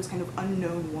 15 are those kind of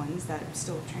unknown ones that I'm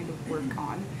still trying to work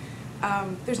on.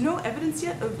 There's no evidence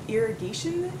yet of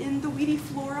irrigation in the weedy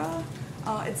flora.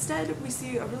 Instead, we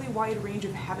see a really wide range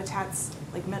of habitats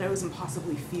like meadows and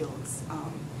possibly fields.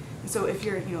 And so if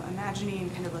you're imagining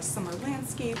kind of a summer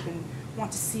landscape and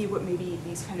want to see what maybe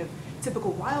these kind of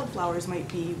typical wildflowers might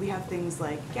be, we have things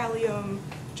like gallium,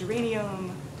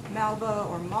 geranium, malva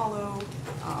or mallow,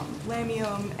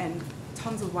 lamium, and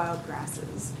tons of wild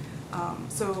grasses.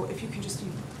 So if you can just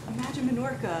imagine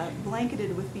Menorca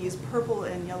blanketed with these purple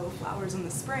and yellow flowers in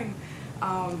the spring,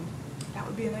 that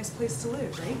would be a nice place to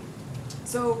live, right?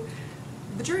 So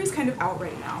the jury's kind of out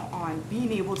right now on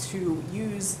being able to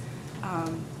use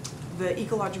the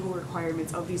ecological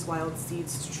requirements of these wild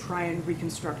seeds to try and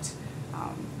reconstruct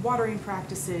watering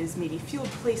practices, maybe field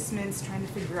placements, trying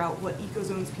to figure out what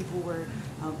ecozones people were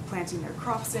planting their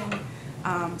crops in.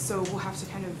 So we'll have to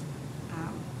kind of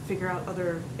figure out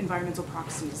other environmental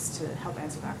proxies to help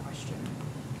answer that question.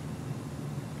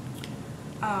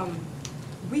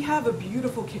 We have a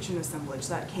beautiful kitchen assemblage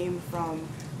that came from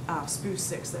Spruce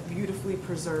 6, that beautifully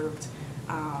preserved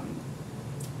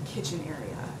kitchen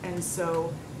area. And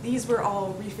so these were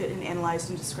all refit and analyzed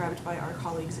and described by our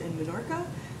colleagues in Menorca,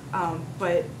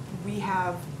 but we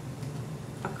have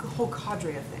a whole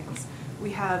cadre of things.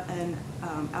 We have an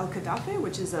al-Kadafe,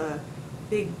 which is a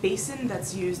big basin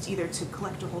that's used either to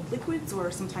collect or hold liquids,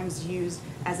 or sometimes used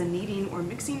as a kneading or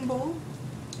mixing bowl.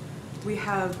 We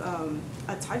have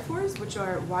a typhors, which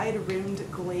are wide-rimmed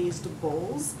glazed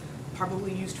bowls,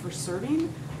 probably used for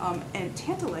serving. And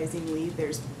tantalizingly,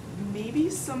 there's maybe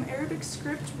some Arabic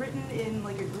script written in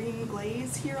like a green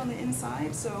glaze here on the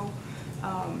inside. So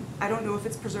I don't know if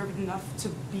it's preserved enough to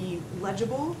be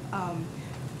legible.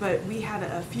 But we had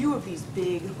a few of these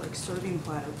big, like, serving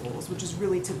platter bowls, which is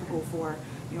really typical for,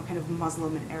 you know, kind of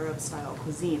Muslim and Arab style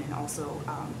cuisine, and also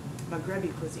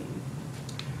Maghrebi cuisine.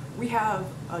 We have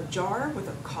a jar with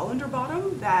a colander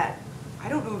bottom that I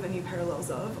don't know of any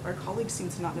parallels of. Our colleagues seem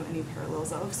to not know any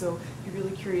parallels of, so I'd be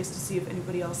really curious to see if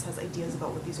anybody else has ideas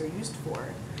about what these are used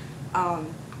for.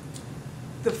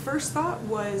 The first thought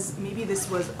was maybe this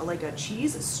was like a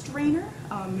cheese strainer.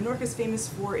 Menorca is famous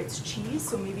for its cheese,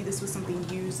 so maybe this was something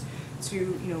used to,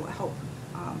 you know, help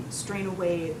strain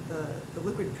away the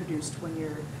liquid produced when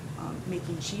you're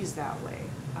making cheese that way.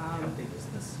 How big is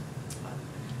this?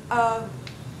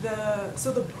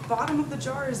 So the bottom of the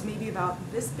jar is maybe about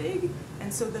this big,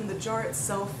 and so then the jar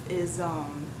itself is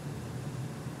Something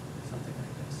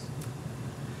like this.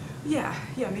 yeah,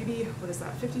 maybe, what is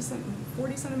that,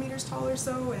 40 centimeters tall or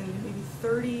so, and maybe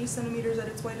 30 centimeters at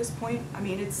its widest point. I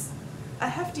mean, it's a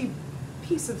hefty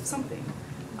piece of something.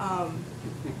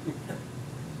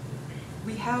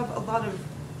 We have a lot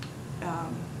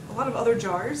of other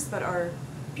jars that are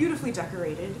beautifully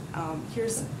decorated.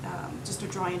 Here's just a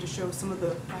drawing to show some of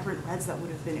the vibrant reds that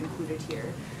would have been included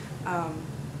here.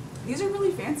 These are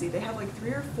really fancy. They have like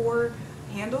 3 or 4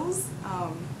 handles.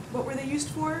 What were they used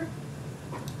for?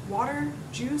 Water,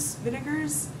 juice,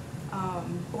 vinegars,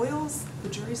 oils. The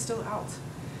jury's still out.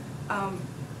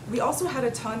 We also had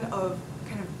a ton of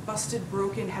kind of busted,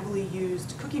 broken, heavily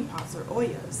used cooking pots, or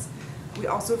ollas. We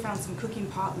also found some cooking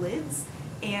pot lids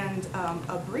and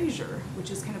a brazier,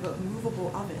 which is kind of a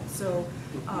movable oven. So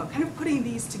kind of putting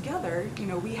these together, you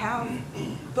know, we have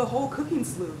the whole cooking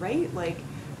slew, right? Like,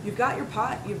 you've got your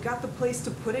pot, you've got the place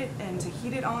to put it and to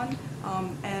heat it on,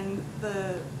 and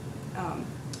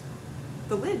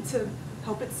the lid to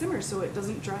help it simmer so it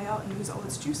doesn't dry out and lose all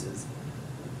its juices.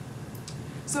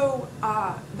 So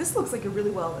this looks like a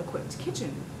really well-equipped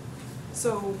kitchen.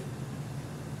 So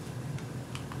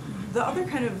the other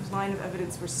kind of line of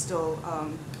evidence we're still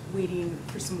waiting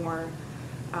for some more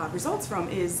results from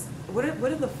is, what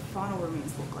do the faunal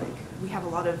remains look like? We have a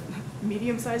lot of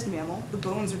medium-sized mammal. The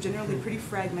bones are generally pretty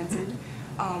fragmented.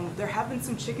 There have been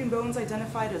some chicken bones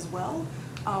identified as well,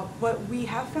 but we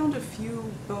have found a few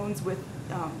bones with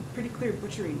pretty clear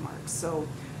butchering marks. So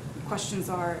the questions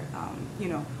are, you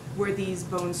know, were these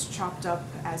bones chopped up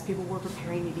as people were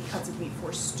preparing maybe cuts of meat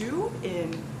for stew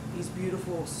in these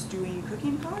beautiful stewing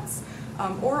cooking pots,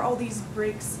 or all these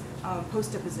breaks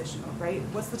post-depositional, right?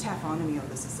 What's the taphonomy of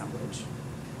this assemblage?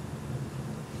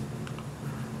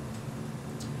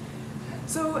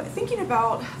 So thinking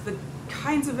about the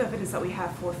kinds of evidence that we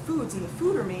have for foods and the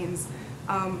food remains,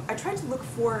 I tried to look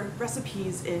for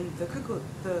recipes in the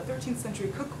 13th century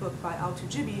cookbook by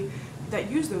Al-Tujibi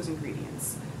that use those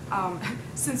ingredients.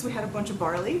 Since we had a bunch of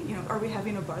barley, you know, are we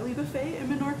having a barley buffet in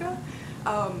Menorca?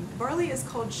 Barley is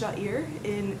called sha'ir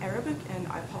in Arabic, and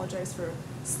I apologize for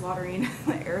slaughtering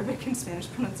the Arabic and Spanish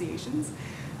pronunciations.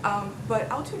 But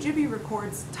Al-Tujibi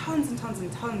records tons and tons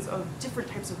and tons of different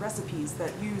types of recipes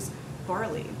that use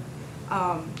barley.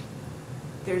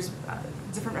 There's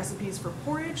different recipes for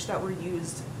porridge that were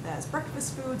used as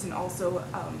breakfast foods, and also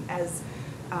as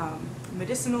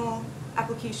medicinal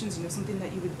applications, you know, something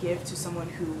that you would give to someone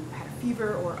who had a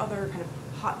fever or other kind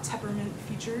of hot peppermint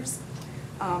features.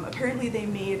 Apparently they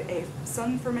made a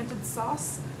sun-fermented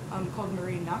sauce called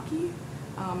marinaki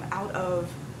out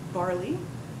of barley.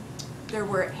 There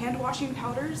were hand-washing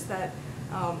powders that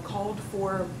called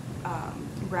for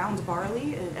ground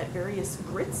barley at various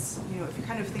grits. You know, if you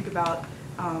kind of think about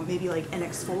maybe like an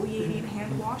exfoliating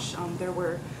hand wash, there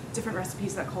were different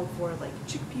recipes that called for like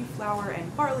chickpea flour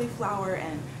and barley flour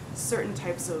and certain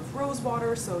types of rose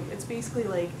water. So it's basically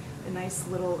like a nice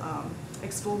little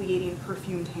exfoliating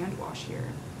perfumed hand wash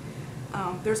here.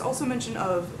 There's also mention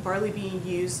of barley being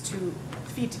used to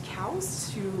feed to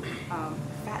cows to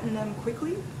fatten them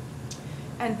quickly.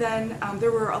 And then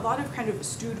there were a lot of kind of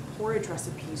stewed porridge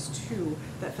recipes too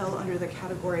that fell under the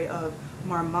category of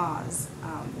marmaz,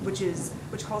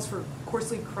 which calls for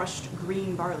coarsely crushed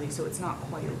green barley, so it's not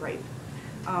quite ripe.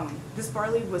 This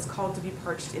barley was called to be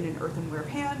parched in an earthenware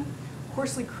pan,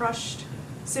 coarsely crushed,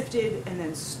 sifted, and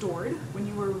then stored. When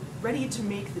you were ready to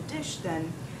make the dish,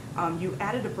 then you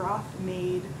added a broth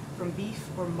made from beef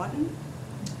or mutton.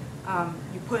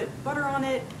 You put butter on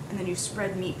it, and then you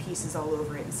spread meat pieces all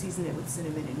over it and season it with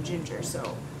cinnamon and ginger.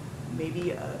 So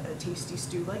maybe a tasty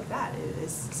stew like that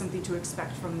is something to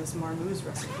expect from this marmouz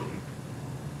recipe.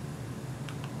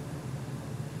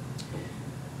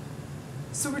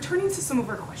 So returning to some of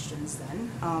our questions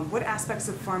then, what aspects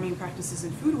of farming practices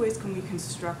and foodways can we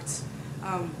construct?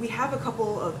 We have a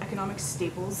couple of economic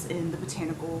staples in the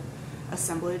botanical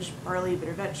assemblage: barley,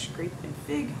 bitter vetch, grape, and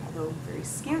fig, although very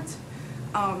scant.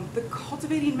 The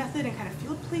cultivating method and kind of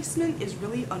field placement is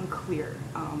really unclear.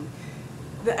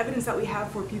 The evidence that we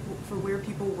have for where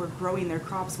people were growing their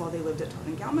crops while they lived at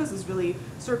Torrengalmas is really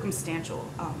circumstantial.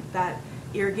 That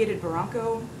irrigated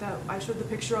barranco that I showed the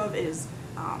picture of is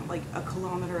like 1.5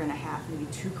 kilometers, maybe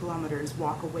 2 kilometers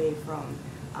walk away from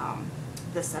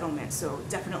the settlement. So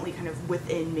definitely kind of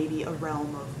within maybe a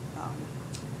realm of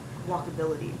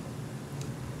walkability.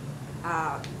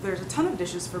 There's a ton of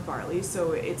dishes for barley,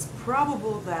 so it's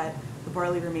probable that the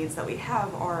barley remains that we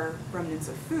have are remnants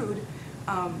of food.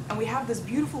 And we have this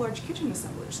beautiful large kitchen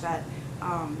assemblage that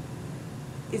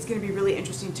is going to be really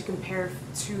interesting to compare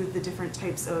to the different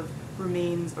types of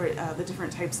remains, or the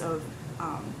different types of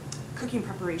cooking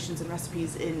preparations and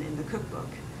recipes in the cookbook.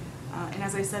 And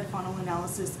as I said, faunal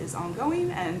analysis is ongoing,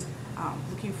 and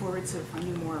looking forward to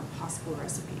finding more possible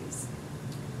recipes.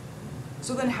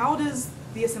 So then how does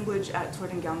the assemblage at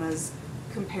Torrengalmas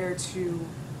compare to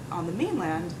on the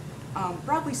mainland?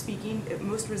 Broadly speaking, it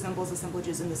most resembles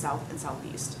assemblages in the south and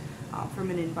southeast. From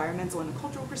an environmental and a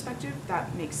cultural perspective,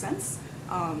 that makes sense.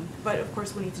 But of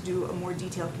course, we need to do a more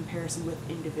detailed comparison with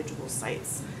individual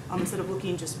sites. Instead of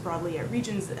looking just broadly at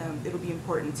regions, it'll be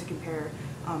important to compare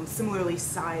similarly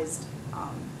sized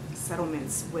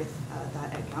settlements with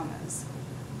that at Galmas.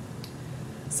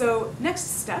 So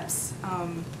next steps.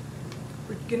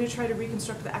 We're going to try to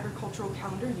reconstruct the agricultural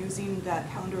calendar using that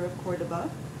calendar of Cordoba.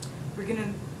 We're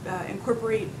going to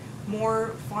incorporate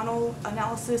more faunal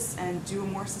analysis and do a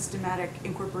more systematic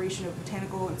incorporation of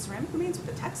botanical and ceramic remains with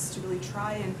the text to really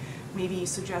try and maybe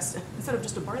suggest, instead of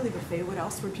just a barley buffet, what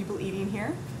else were people eating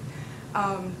here?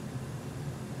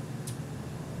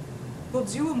 We'll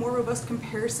do a more robust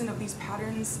comparison of these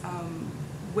patterns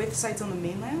with sites on the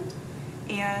mainland,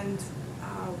 and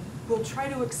we'll try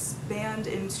to expand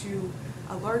into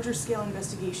a larger scale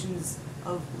investigations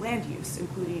of land use,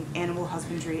 including animal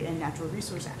husbandry and natural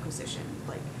resource acquisition,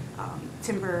 like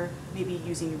timber, maybe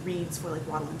using reeds for like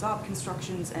wattle and daub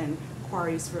constructions, and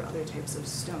quarries for other types of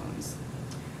stones.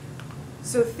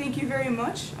 So thank you very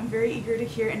much. I'm very eager to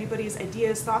hear anybody's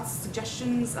ideas, thoughts,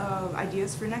 suggestions,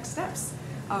 ideas for next steps.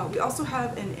 We also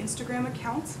have an Instagram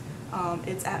account.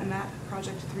 It's at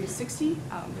mapproject360.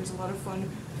 There's a lot of fun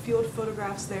field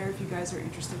photographs there if you guys are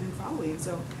interested in following.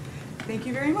 So thank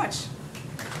you very much.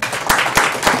 All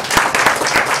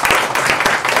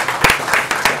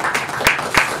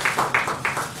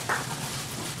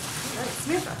right,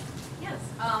 Samantha. Yes,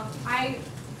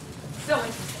 so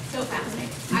interesting, so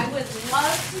fascinating. I would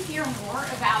love to hear more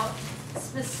about your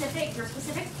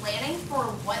specific planning for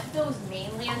what those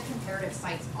mainland comparative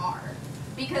sites are.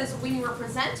 Because when you were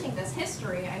presenting this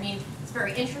history, I mean, it's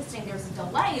very interesting. There's a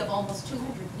delay of almost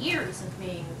 200 years of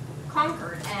being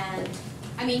conquered. And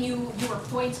I mean, you were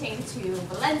pointing to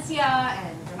Valencia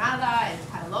and Granada and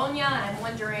Catalonia, and I'm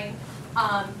wondering,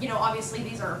 you know, obviously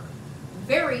these are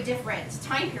very different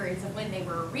time periods of when they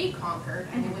were reconquered.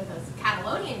 I mean, with those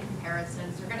Catalonian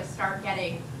comparisons, you're going to start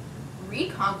getting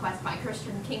reconquest by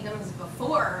Christian kingdoms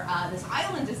before this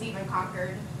island is even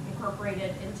conquered,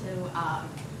 incorporated into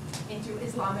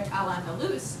Islamic-era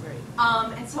Andalus. Right.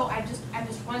 And so I'm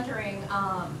just wondering,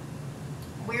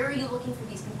 where are you looking for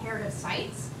these comparative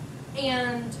sites?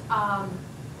 And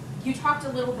you talked a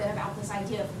little bit about this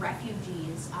idea of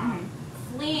refugees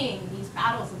fleeing these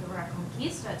battles of the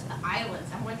Reconquista to the islands.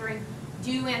 I'm wondering,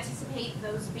 do you anticipate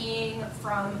those being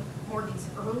from more of these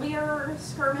earlier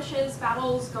skirmishes,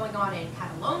 battles going on in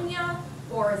Catalonia,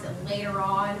 or is it later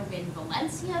on when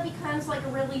Valencia becomes like a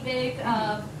really big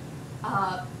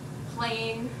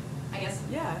playing, I guess,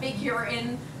 figure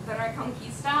in the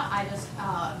Reconquista? I just,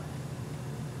 I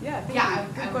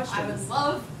would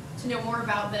love to know more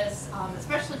about this,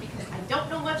 especially because I don't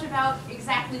know much about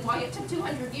exactly why it took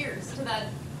 200 years to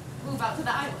then move out to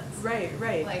the islands. Right,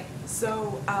 right. Like,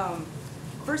 so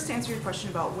first to answer your question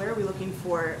about where are we looking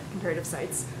for comparative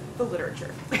sites, the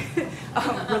literature.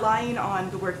 Relying on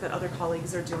the work that other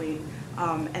colleagues are doing,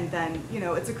 and then, you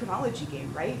know, it's a chronology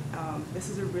game, right? This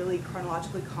is a really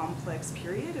chronologically complex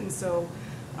period, and so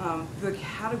the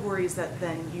categories that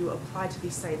then you apply to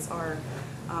these sites are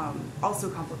also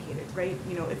complicated, right?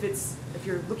 You know, if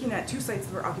you're looking at two sites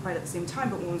that were occupied at the same time,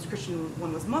 but one was Christian,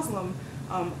 one was Muslim,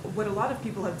 what a lot of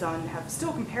people have done have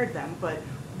still compared them, but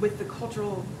with the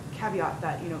cultural caveat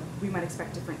that, you know, we might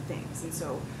expect different things. And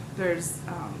so there's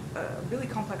a really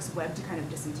complex web to kind of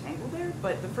disentangle there,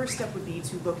 but the first step would be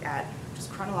to look at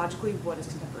just chronologically what is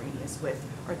contemporaneous with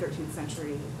our 13th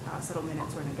century settlement at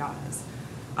Torneganas.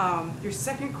 Your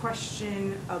second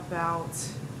question about,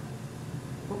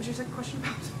 what was your second question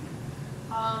about?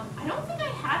 I don't think I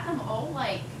had them all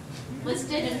like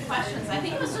listed in questions. I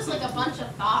think it was just like a bunch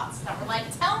of thoughts that were like,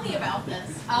 tell me about this.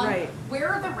 Right. Where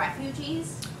are the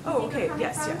refugees? Oh, okay,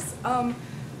 yes.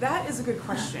 That is a good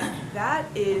question. That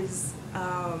is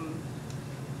a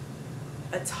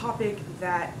topic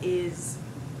that is,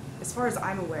 as far as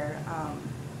I'm aware,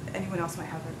 anyone else might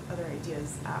have other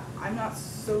ideas. I'm not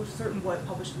so certain what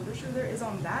published literature there is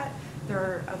on that. There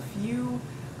are a few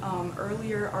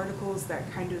earlier articles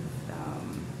that kind of,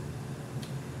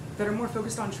 that are more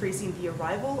focused on tracing the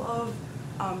arrival of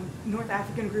North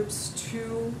African groups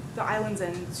to the islands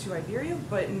and to Iberia,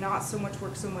 but not so much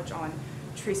on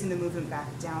tracing the movement back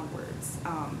downwards.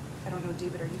 I don't know,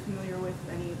 David, are you familiar with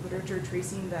any literature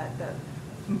tracing that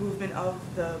movement of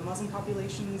the Muslim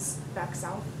populations back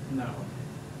south? No.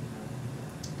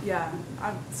 Yeah,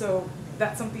 so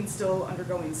that's something still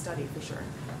undergoing study for sure.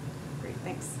 Great,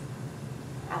 thanks.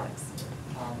 Alex.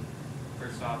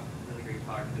 First off, really great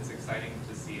talk. It's exciting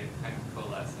to see it kind of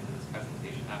coalesce into this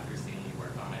presentation after seeing you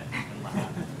work on it in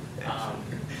lab.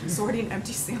 Sorting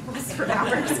empty samples for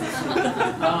hours.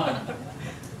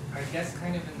 I guess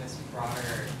kind of in this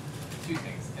broader, two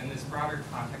things. In this broader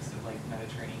context of like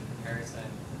Mediterranean comparison,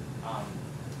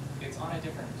 it's on a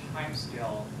different time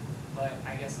scale, but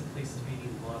I guess the place to maybe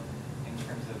look in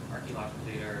terms of archaeological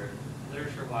data or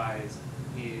literature-wise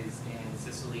is in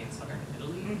Sicily and southern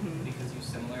Italy, because you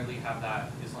similarly have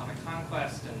that Islamic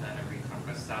conquest and then a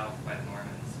reconquest south by the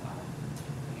Normans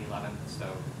in the 11th. So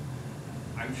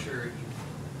I'm sure you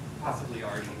possibly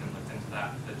already even looked into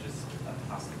that, but just a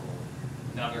possible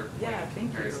another point of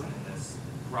comparison in this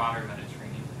broader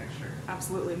Mediterranean picture.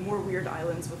 Absolutely, more weird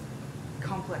islands with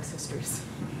complex histories.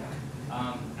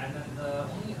 Yeah. And then the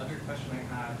only other question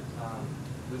I had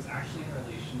was actually in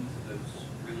relation to those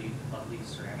really lovely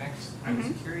ceramics. I was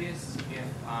curious if,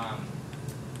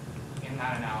 in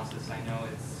that analysis, I know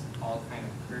it's all kind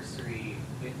of cursory,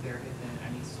 if there had been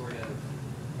any sort of,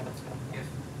 if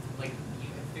like you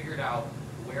had figured out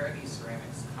where are these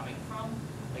ceramics coming from?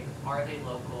 Like, are they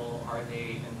local? Are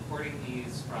they importing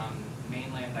these from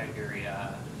mainland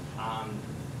Iberia?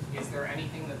 Is there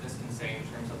anything that this can say in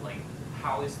terms of like,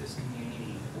 how is this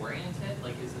community oriented?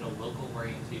 Like, is it a local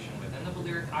orientation within the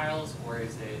Balearic Isles, or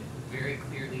is it very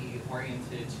clearly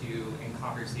oriented to, in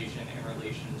conversation in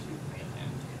relation to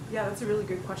mainland? Yeah, that's a really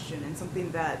good question, and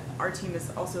something that our team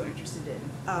is also interested in.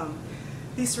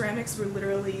 These ceramics were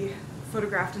literally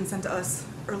photographed and sent to us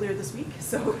earlier this week,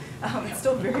 so it's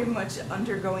still very much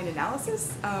undergoing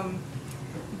analysis.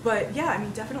 But yeah, I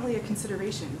mean, definitely a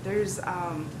consideration. There's,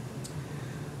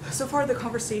 so far the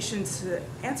conversation to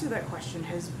answer that question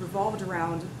has revolved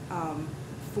around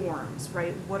forms,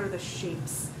 right? What are the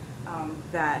shapes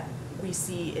that we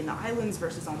see in the islands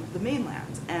versus on the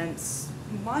mainland? And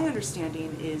my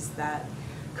understanding is that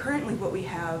currently what we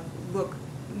have look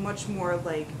much more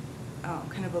like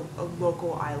kind of a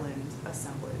local island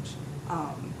assemblage.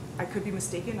 I could be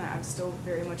mistaken. I'm still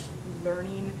very much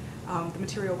learning the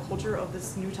material culture of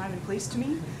this new time and place to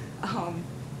me.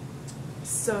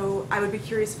 So I would be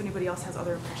curious if anybody else has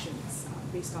other impressions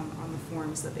based on the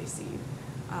forms that they see.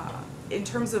 In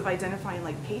terms of identifying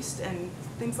like paste and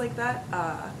things like that,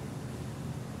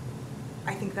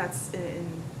 I think that's in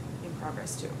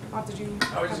progress too. Bob, did you?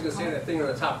 I was just going to say that thing on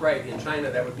the top right, in China,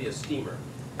 that would be a steamer.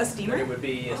 A steamer? And it would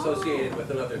be associated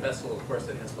with another vessel, of course,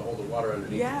 that has to hold the water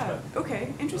underneath. Yeah, But,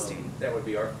 okay, interesting. that would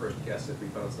be our first guess if we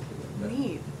found something like that.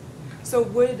 Neat. So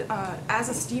would, as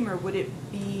a steamer, would it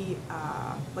be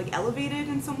like elevated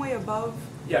in some way above?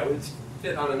 Yeah, it would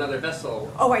fit on another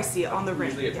vessel. Oh, I see, on the rim.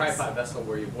 Usually a yes. tripod vessel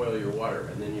where you boil your water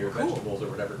and then your Cool. vegetables or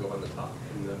whatever go on the top.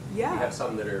 And Yeah. we have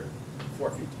some that are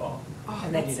 4 feet tall. Oh,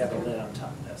 And then that's you'd have a super- lid on top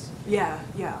of this. Yeah,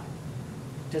 yeah.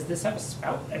 Does this have a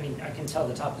spout? I mean, I can tell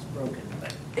the top is broken,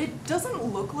 but It doesn't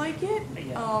look like it.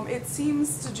 Yeah. It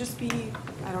seems to just be,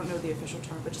 I don't know the official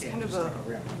term, but just Yeah, kind of just a like a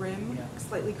rim. rim Yeah.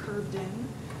 slightly curved in.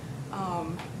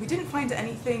 We didn't find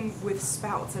anything with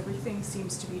spouts. Everything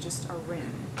seems to be just a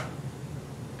rim.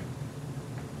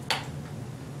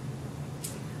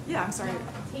 Yeah, I'm sorry.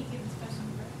 I'll take you this question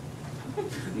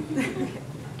first.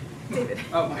 David.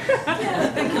 Oh,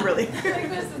 Thank you, really. My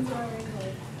questions are already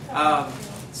like.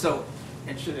 so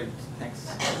interested in,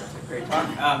 thanks, great talk.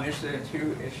 Interested in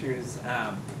two issues,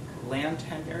 land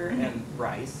tenure and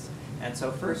rice. And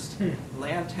so first,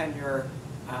 land tenure,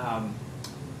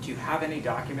 do you have any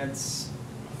documents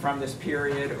from this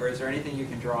period, or is there anything you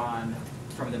can draw on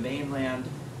from the mainland?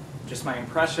 Just my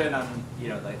impression on,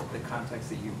 the context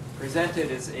that you presented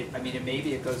is,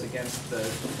 maybe it goes against the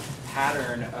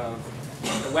pattern of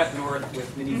the wet north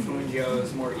with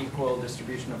minifundios, more equal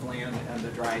distribution of land, and the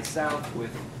dry south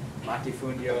with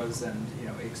latifundios and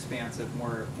expansive,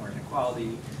 more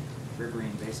inequality,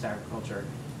 riverine-based agriculture.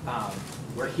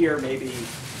 We're here maybe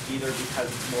either because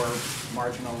it's more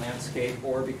marginal landscape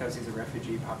or because these are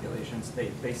refugee populations.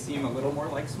 They seem a little more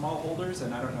like smallholders,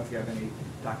 and I don't know if you have any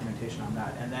documentation on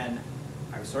that. And then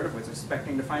I was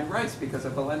expecting to find rice because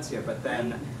of Valencia, but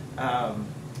then,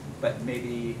 but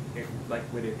maybe,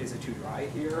 is it too dry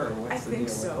here, or what's the deal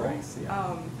with rice?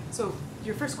 Yeah. So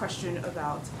your first question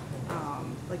about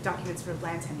documents for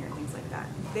land tenure and things like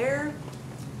that.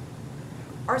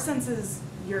 Our sense is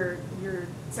your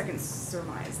second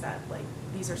surmise that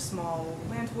these are small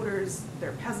landholders,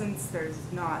 they're peasants, there's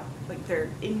not they're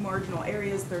in marginal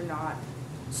areas, they're not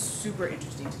super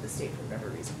interesting to the state for whatever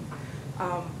reason.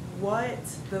 What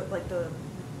the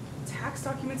tax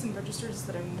documents and registers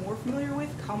that I'm more familiar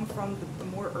with come from the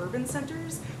more urban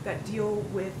centers that deal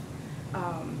with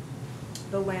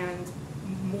the land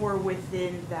more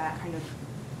within that kind of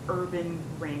urban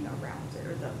ring around it,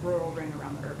 or the rural ring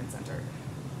around the urban center.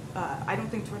 I don't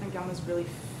think Torredonjamnas really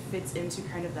fits into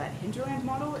kind of that hinterland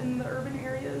model in the urban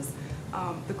areas.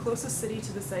 The closest city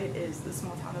to the site is the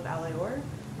small town of Alaior.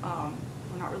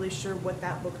 We're not really sure what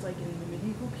that looked like in the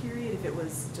medieval period, if it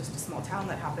was just a small town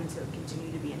that happened to continue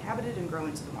to be inhabited and grow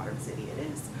into the modern city it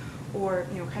is, or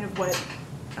kind of what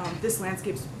this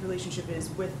landscape's relationship is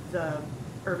with the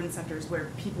urban centers where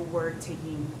people were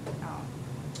taking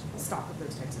stock of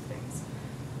those types of things.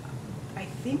 I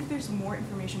think there's more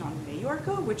information on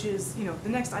Menorca, which is the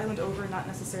next island over, not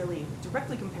necessarily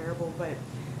directly comparable, but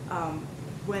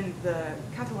when the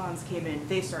Catalans came in,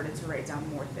 they started to write down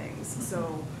more things.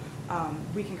 So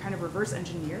we can kind of reverse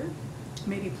engineer,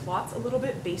 maybe plots a little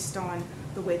bit based on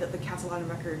the way that the Catalan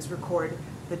records record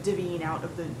the divvying out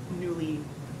of the newly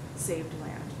saved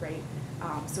land, right?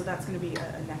 So that's going to be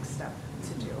a next step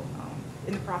to do.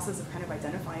 In the process of kind of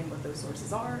identifying what those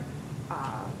sources are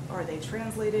they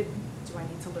translated? Do I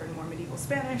need to learn more medieval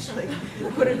Spanish?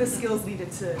 What are the skills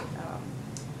needed to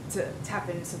tap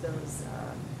into those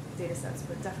data sets?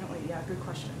 But definitely, yeah, good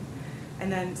question.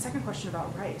 And then second question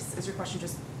about rice. Is your question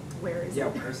just where is it? Yeah,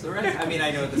 where's the rice?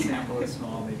 I know the sample is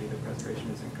small, maybe the preservation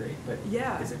isn't great, but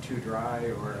yeah. Is it too dry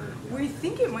or? Yeah. We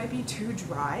think it might be too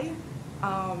dry,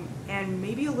 and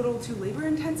maybe a little too labor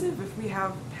intensive if we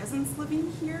have peasants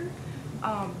living here.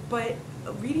 But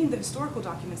reading the historical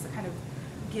documents that kind of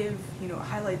give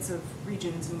highlights of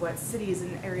regions and what cities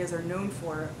and areas are known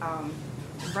for,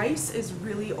 rice is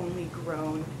really only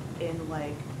grown in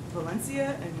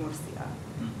Valencia and Murcia.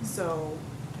 Mm-hmm. So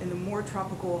in the more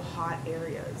tropical hot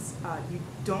areas, you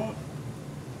don't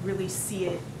really see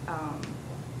it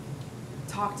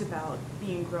talked about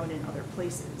being grown in other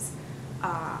places.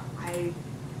 I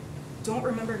don't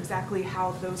remember exactly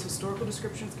how those historical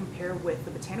descriptions compare with the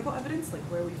botanical evidence,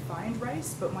 where we find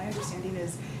rice, but my understanding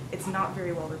is it's not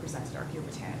very well represented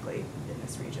archaeobotanically in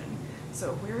this region.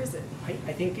 So where is it?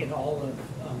 I think in all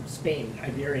of Spain,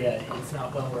 Iberia, it's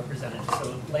not well represented.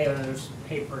 So Leo's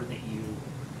paper that you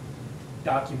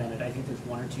documented, I think there's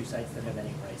one or two sites that have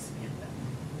any rice in them.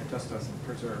 It just doesn't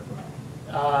preserve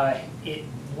well. It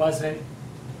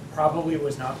probably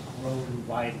was not grown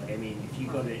widely. If you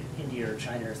go to India or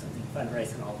China or something, you find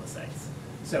rice in all the sites.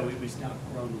 So it was not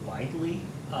grown widely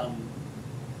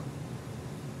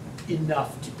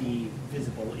enough to be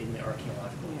visible in the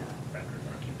archaeological record.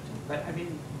 But the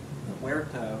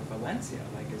Huerta of Valencia,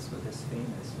 is with this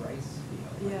famous rice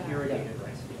field, irrigated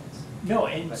rice fields. No,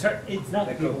 and it's not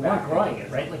that people weren't growing it,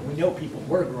 right? We know people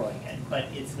were growing it, but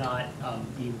it's not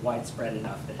being widespread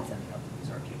enough that it's ending up in these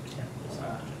archaeobotanical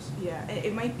assemblages. Yeah,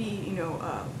 it might be,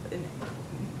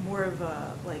 more of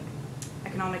a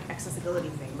economic accessibility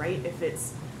thing, right? If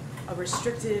it's a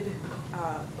restricted,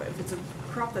 if it's a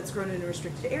crop that's grown in a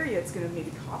restricted area, it's going to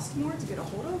maybe cost more to get a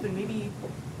hold of, and maybe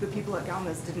the people at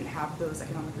Galmas didn't have those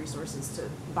economic resources to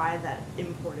buy that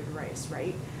imported rice,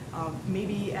 right?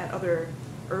 Maybe at other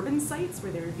urban sites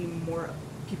where there would be more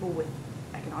people with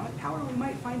economic power, we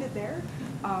might find it there.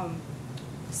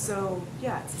 So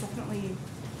yeah, it's definitely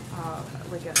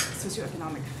like a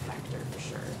socioeconomic factor for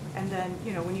sure. And then,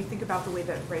 you know, when you think about the way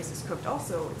that rice is cooked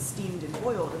also, it's steamed and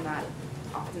boiled, and that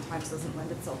oftentimes doesn't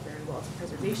lend itself very well to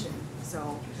preservation.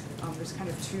 So there's kind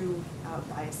of two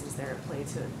biases there at play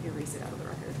to erase it out of the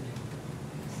record.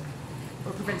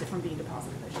 Or prevent it from being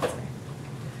deposited, I should say.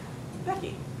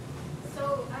 Becky.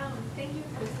 So, thank you,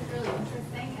 this is really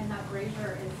interesting, and that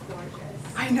brazier is gorgeous.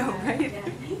 I know, right?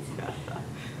 Yeah.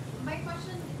 My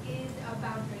question is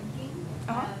about drinking.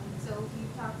 So you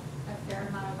talked a fair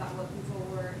amount about what people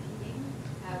were eating,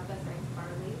 besides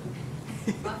barley,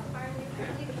 lots of barley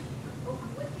apparently.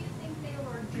 What do you think they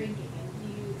were drinking, and do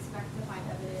you expect to find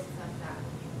evidence of that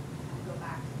when you go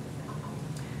back to the center?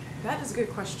 That is a good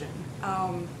question.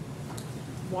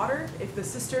 Water, if the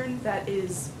cistern that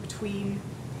is between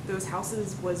those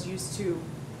houses was used to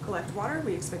collect water,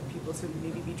 we expect people to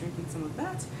maybe be drinking some of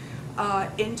that.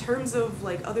 In terms of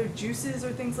like other juices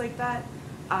or things like that,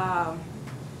 I'm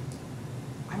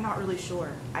not really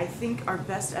sure. I think our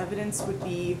best evidence would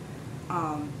be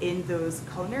in those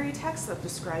culinary texts that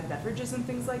describe beverages and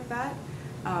things like that.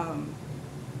 I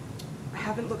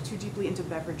haven't looked too deeply into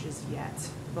beverages yet,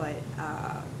 but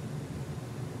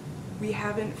we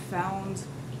haven't found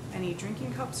any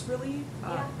drinking cups really.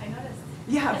 Yeah, I noticed.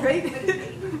 Yeah, right?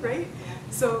 Right?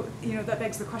 So, you know, that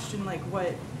begs the question, like,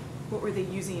 what were they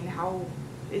using? How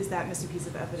is that missing piece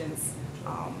of evidence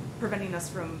preventing us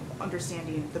from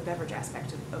understanding the beverage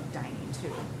aspect of dining,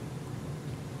 too?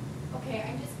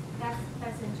 Okay,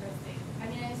 that's interesting. I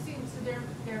mean, I assume, so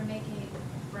they're making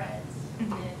breads in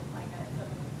like a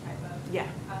type of Yeah.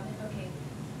 oven. Okay,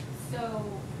 so,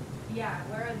 yeah,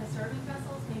 where are the serving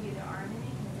vessels? Maybe there aren't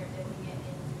any because they're dipping it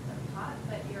into the pot,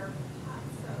 but your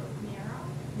pot's so narrow.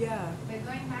 Yeah. But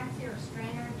going back to your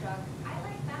strainer jug, I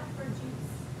like that for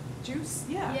juice. Juice?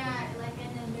 Yeah. Yeah, like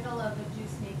in the middle of a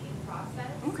juice making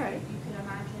process. Okay. You could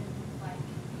imagine like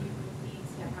you would need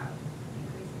to have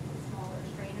increasingly smaller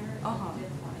strainers if Uh-huh. you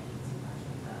didn't want to eat too much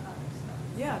of the other stuff.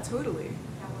 Yeah, totally.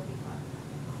 That would be fun.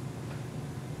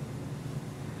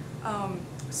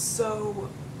 So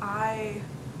I'm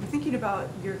thinking about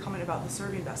your comment about the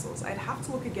serving vessels. I'd have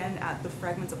to look again at the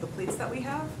fragments of the plates that we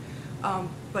have.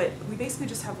 But we basically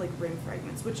just have like rim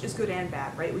fragments, which is good and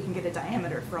bad, right? We can get a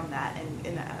diameter from that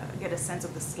and get a sense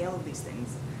of the scale of these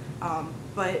things.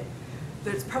 But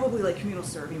there's probably like communal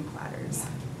serving platters.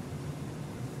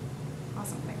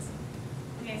 Awesome, thanks.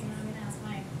 Okay, so now I'm gonna ask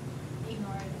my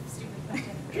ignored, stupid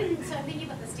question. So I'm thinking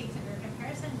about the states under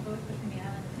comparison, both between the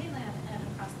island and mainland and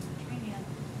across the Mediterranean.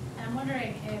 And I'm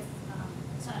wondering if,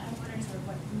 sort of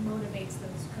what motivates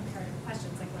those comparative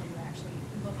questions, like what are you actually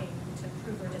looking to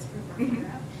prove or disprove or figure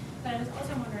out. But I was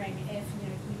also wondering if,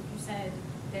 you said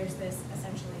there's this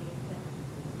essentially like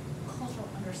cultural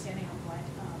understanding of what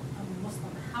a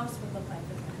Muslim house would look like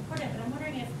that's important. But I'm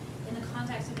wondering if in the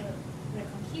context of the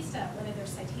Conquista, whether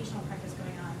there's citational practice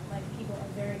going on, like people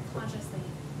are very consciously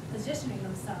positioning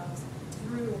themselves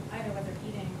through either what they're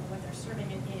eating or what they're serving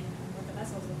it in and what the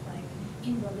vessels look like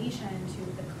in relation to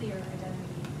the clear identity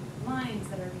lines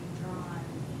that are being drawn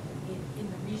in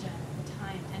the region at the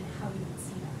time, and how you would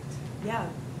see that. Yeah,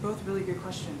 both really good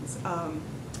questions.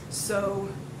 So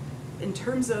in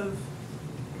terms of,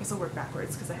 I guess I'll work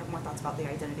backwards because I have more thoughts about the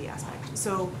identity aspect.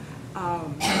 So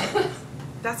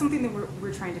that's something that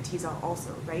we're trying to tease out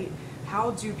also, right?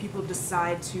 How do people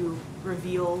decide to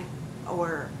reveal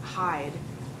or hide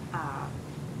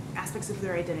aspects of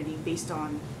their identity based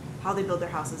on how they build their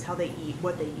houses, how they eat,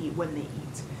 what they eat, when they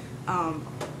eat?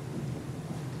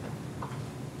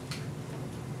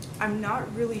 I'm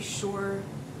not really sure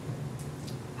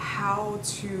how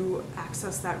to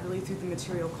access that really through the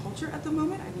material culture at the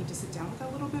moment. I need to sit down with that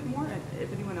a little bit more, and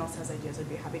if anyone else has ideas, I'd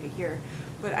be happy to hear.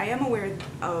 But I am aware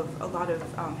of a lot of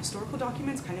historical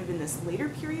documents kind of in this later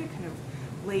period, kind of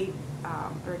late,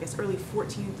 or I guess early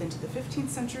 14th into the 15th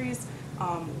centuries,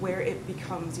 where it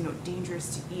becomes,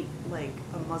 dangerous to eat like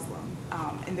a Muslim.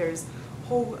 And there's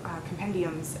whole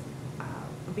compendiums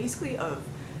basically of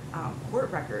court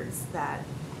records that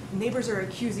neighbors are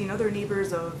accusing other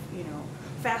neighbors of,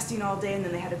 fasting all day, and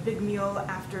then they had a big meal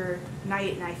after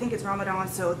night, and I think it's Ramadan,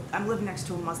 so I'm living next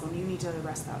to a Muslim, you need to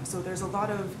arrest them. So there's a lot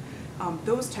of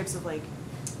those types of kind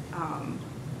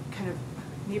of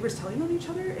neighbors telling on each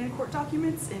other in court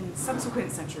documents in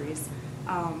subsequent centuries.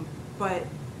 But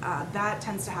that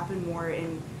tends to happen more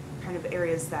in kind of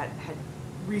areas that had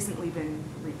recently been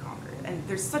reconquered. And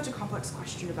there's such a complex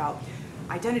question about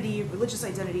identity, religious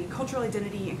identity, cultural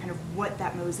identity, and kind of what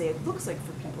that mosaic looks like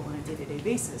for people on a day-to-day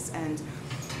basis. And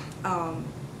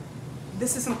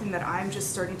this is something that I'm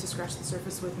just starting to scratch the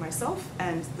surface with myself,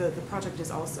 and the project is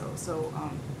also. So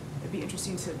it'd be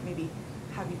interesting to maybe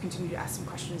have you continue to ask some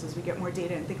questions as we get more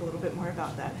data and think a little bit more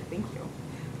about that. Thank you.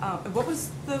 What was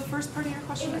the first part of your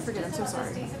question? I forget. I'm so sorry.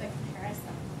 It was just about the states of the comparison.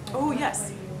 Like, Oh, what yes.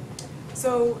 do you-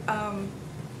 So,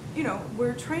 you know,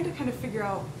 we're trying to kind of figure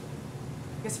out,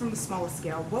 I guess from the smallest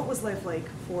scale, what was life like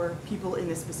for people in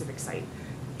this specific site?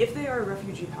 If they are a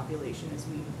refugee population, as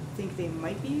we think they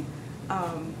might be,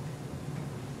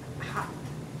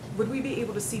 would we be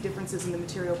able to see differences in the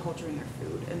material culture in their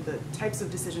food and the types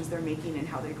of decisions they're making and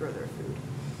how they grow their food?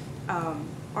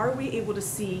 Are we able to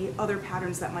see other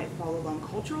patterns that might fall along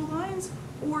cultural lines,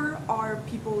 or are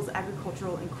people's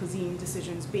agricultural and cuisine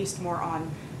decisions based more on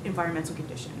environmental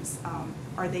conditions?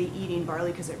 Are they eating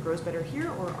barley because it grows better here,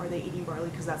 or are they eating barley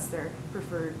because that's their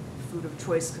preferred food of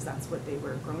choice because that's what they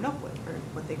were grown up with or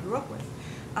what they grew up with?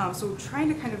 So trying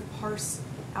to kind of parse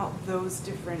out those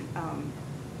different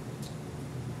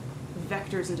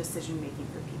vectors and decision making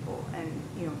for people. And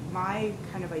you know, my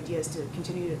kind of idea is to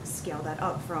continue to scale that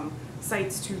up from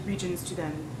sites to regions to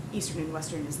then Eastern and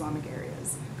Western Islamic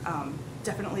areas.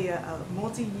 Definitely a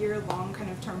multi-year long kind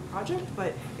of term project,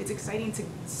 but it's exciting to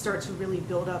start to really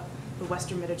build up the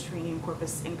Western Mediterranean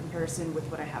corpus in comparison with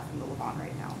what I have from the Levant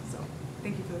right now. So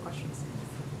thank you for the questions.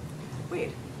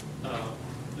 Wade.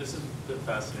 This has been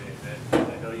fascinating, and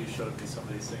I know you showed me some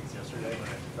of these things yesterday when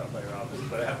I dropped by your office,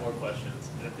 but I have more questions.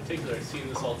 And in particular, seeing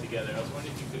this all together, I was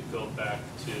wondering if you could go back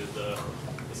to the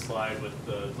slide with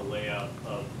the layout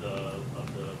of the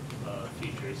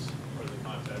features or the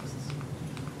contexts.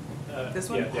 This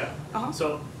one? Yeah. Uh-huh.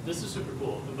 So this is super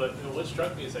cool, but you know, what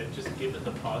struck me is that just given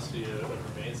the paucity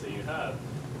of remains that you have,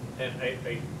 and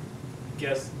I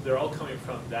guess they're all coming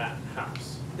from that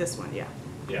house. This one, yeah.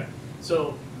 Yeah.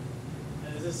 So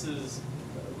this is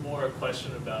more a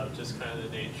question about just kind of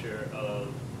the nature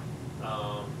of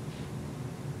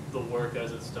the work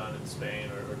as it's done in Spain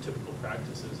or typical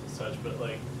practices and such. But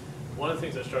like, one of the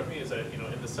things that struck me is that, you know,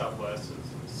 in the Southwest,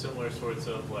 it's similar sorts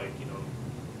of like, you know,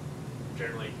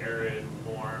 generally arid,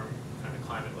 warm kind of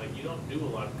climate. Like, you don't do a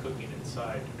lot of cooking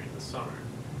inside during the summer.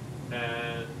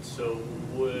 And so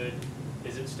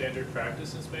is it standard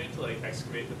practice in Spain to like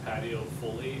excavate the patio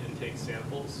fully and take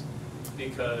samples?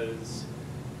 Because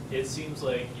it seems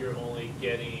like you're only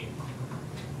getting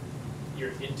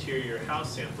your interior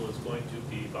house sample is going to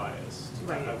be biased.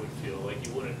 Right. I would feel like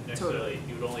you wouldn't necessarily,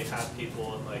 you would only have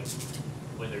people in like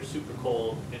when they're super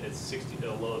cold and it's a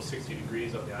low of 60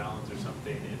 degrees on the islands or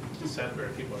something in December,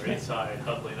 people are inside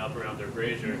huddling up around their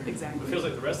brazier. Exactly. It feels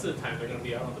like the rest of the time they're going to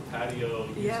be out on the patio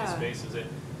using spaces. And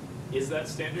is that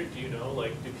standard? Do you know?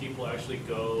 Like, do people actually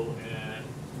go and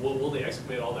will they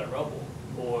excavate all that rubble,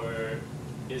 or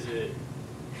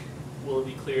will it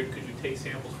be cleared? Could you take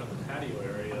samples from the patio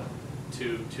area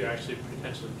to actually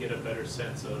potentially get a better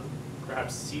sense of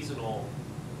perhaps seasonal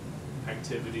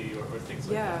activity or things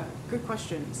like that? Yeah, good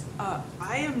questions.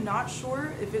 I am not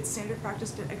sure if it's standard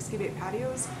practice to excavate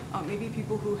patios. Maybe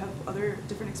people who have other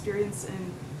different experience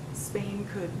in Spain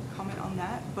could comment on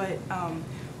that. But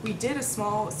we did a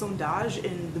small sondage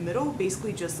in the middle,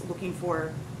 basically just looking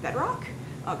for bedrock,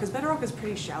 because bedrock is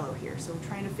pretty shallow here. So we're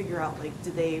trying to figure out, like,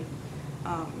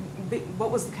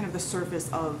 what was kind of the surface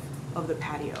of the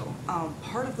patio.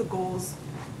 Part of the goals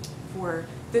for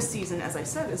this season, as I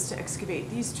said, is to excavate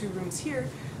these two rooms here,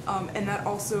 and that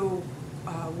also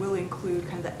will include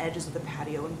kind of the edges of the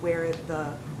patio and where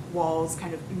the walls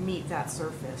kind of meet that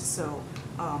surface. So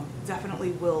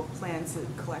definitely will plan to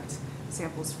collect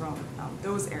samples from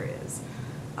those areas.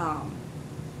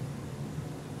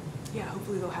 Yeah,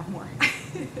 hopefully they'll have more.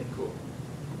 Cool.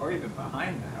 Or even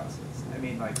behind the houses. I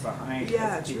mean, like behind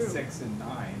true. 6 and 9,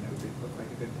 it would look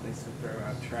like a good place to throw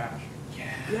out trash.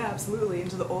 Yeah, absolutely,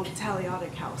 into the old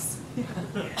Taliotic house.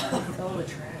 Fill the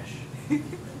trash.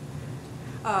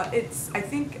 I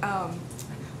think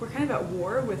we're kind of at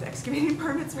war with excavating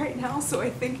permits right now, so I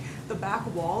think the back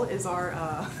wall is our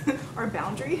our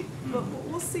boundary, but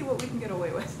we'll see what we can get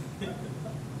away with.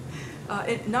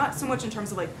 Not so much in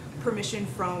terms of like permission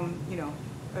from,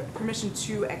 permission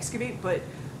to excavate, but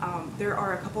there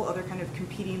are a couple other kind of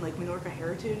competing like Menorca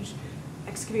heritage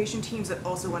excavation teams that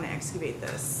also want to excavate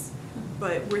this.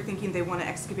 But we're thinking they want to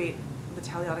excavate the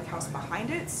Taliotic house behind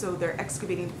it, so they're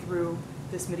excavating through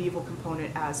this medieval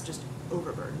component as just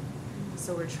overburden.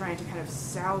 So we're trying to kind of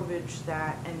salvage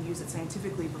that and use it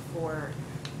scientifically before,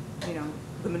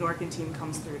 the Menorcan team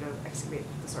comes through to excavate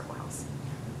the circle house.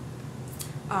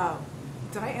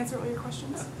 Did I answer all your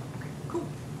questions? Okay, cool,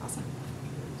 awesome.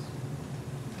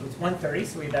 It's 1:30,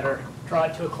 so we better draw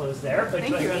it to a close there. But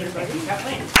Thank you, everybody. Thank you,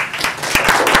 Kathleen.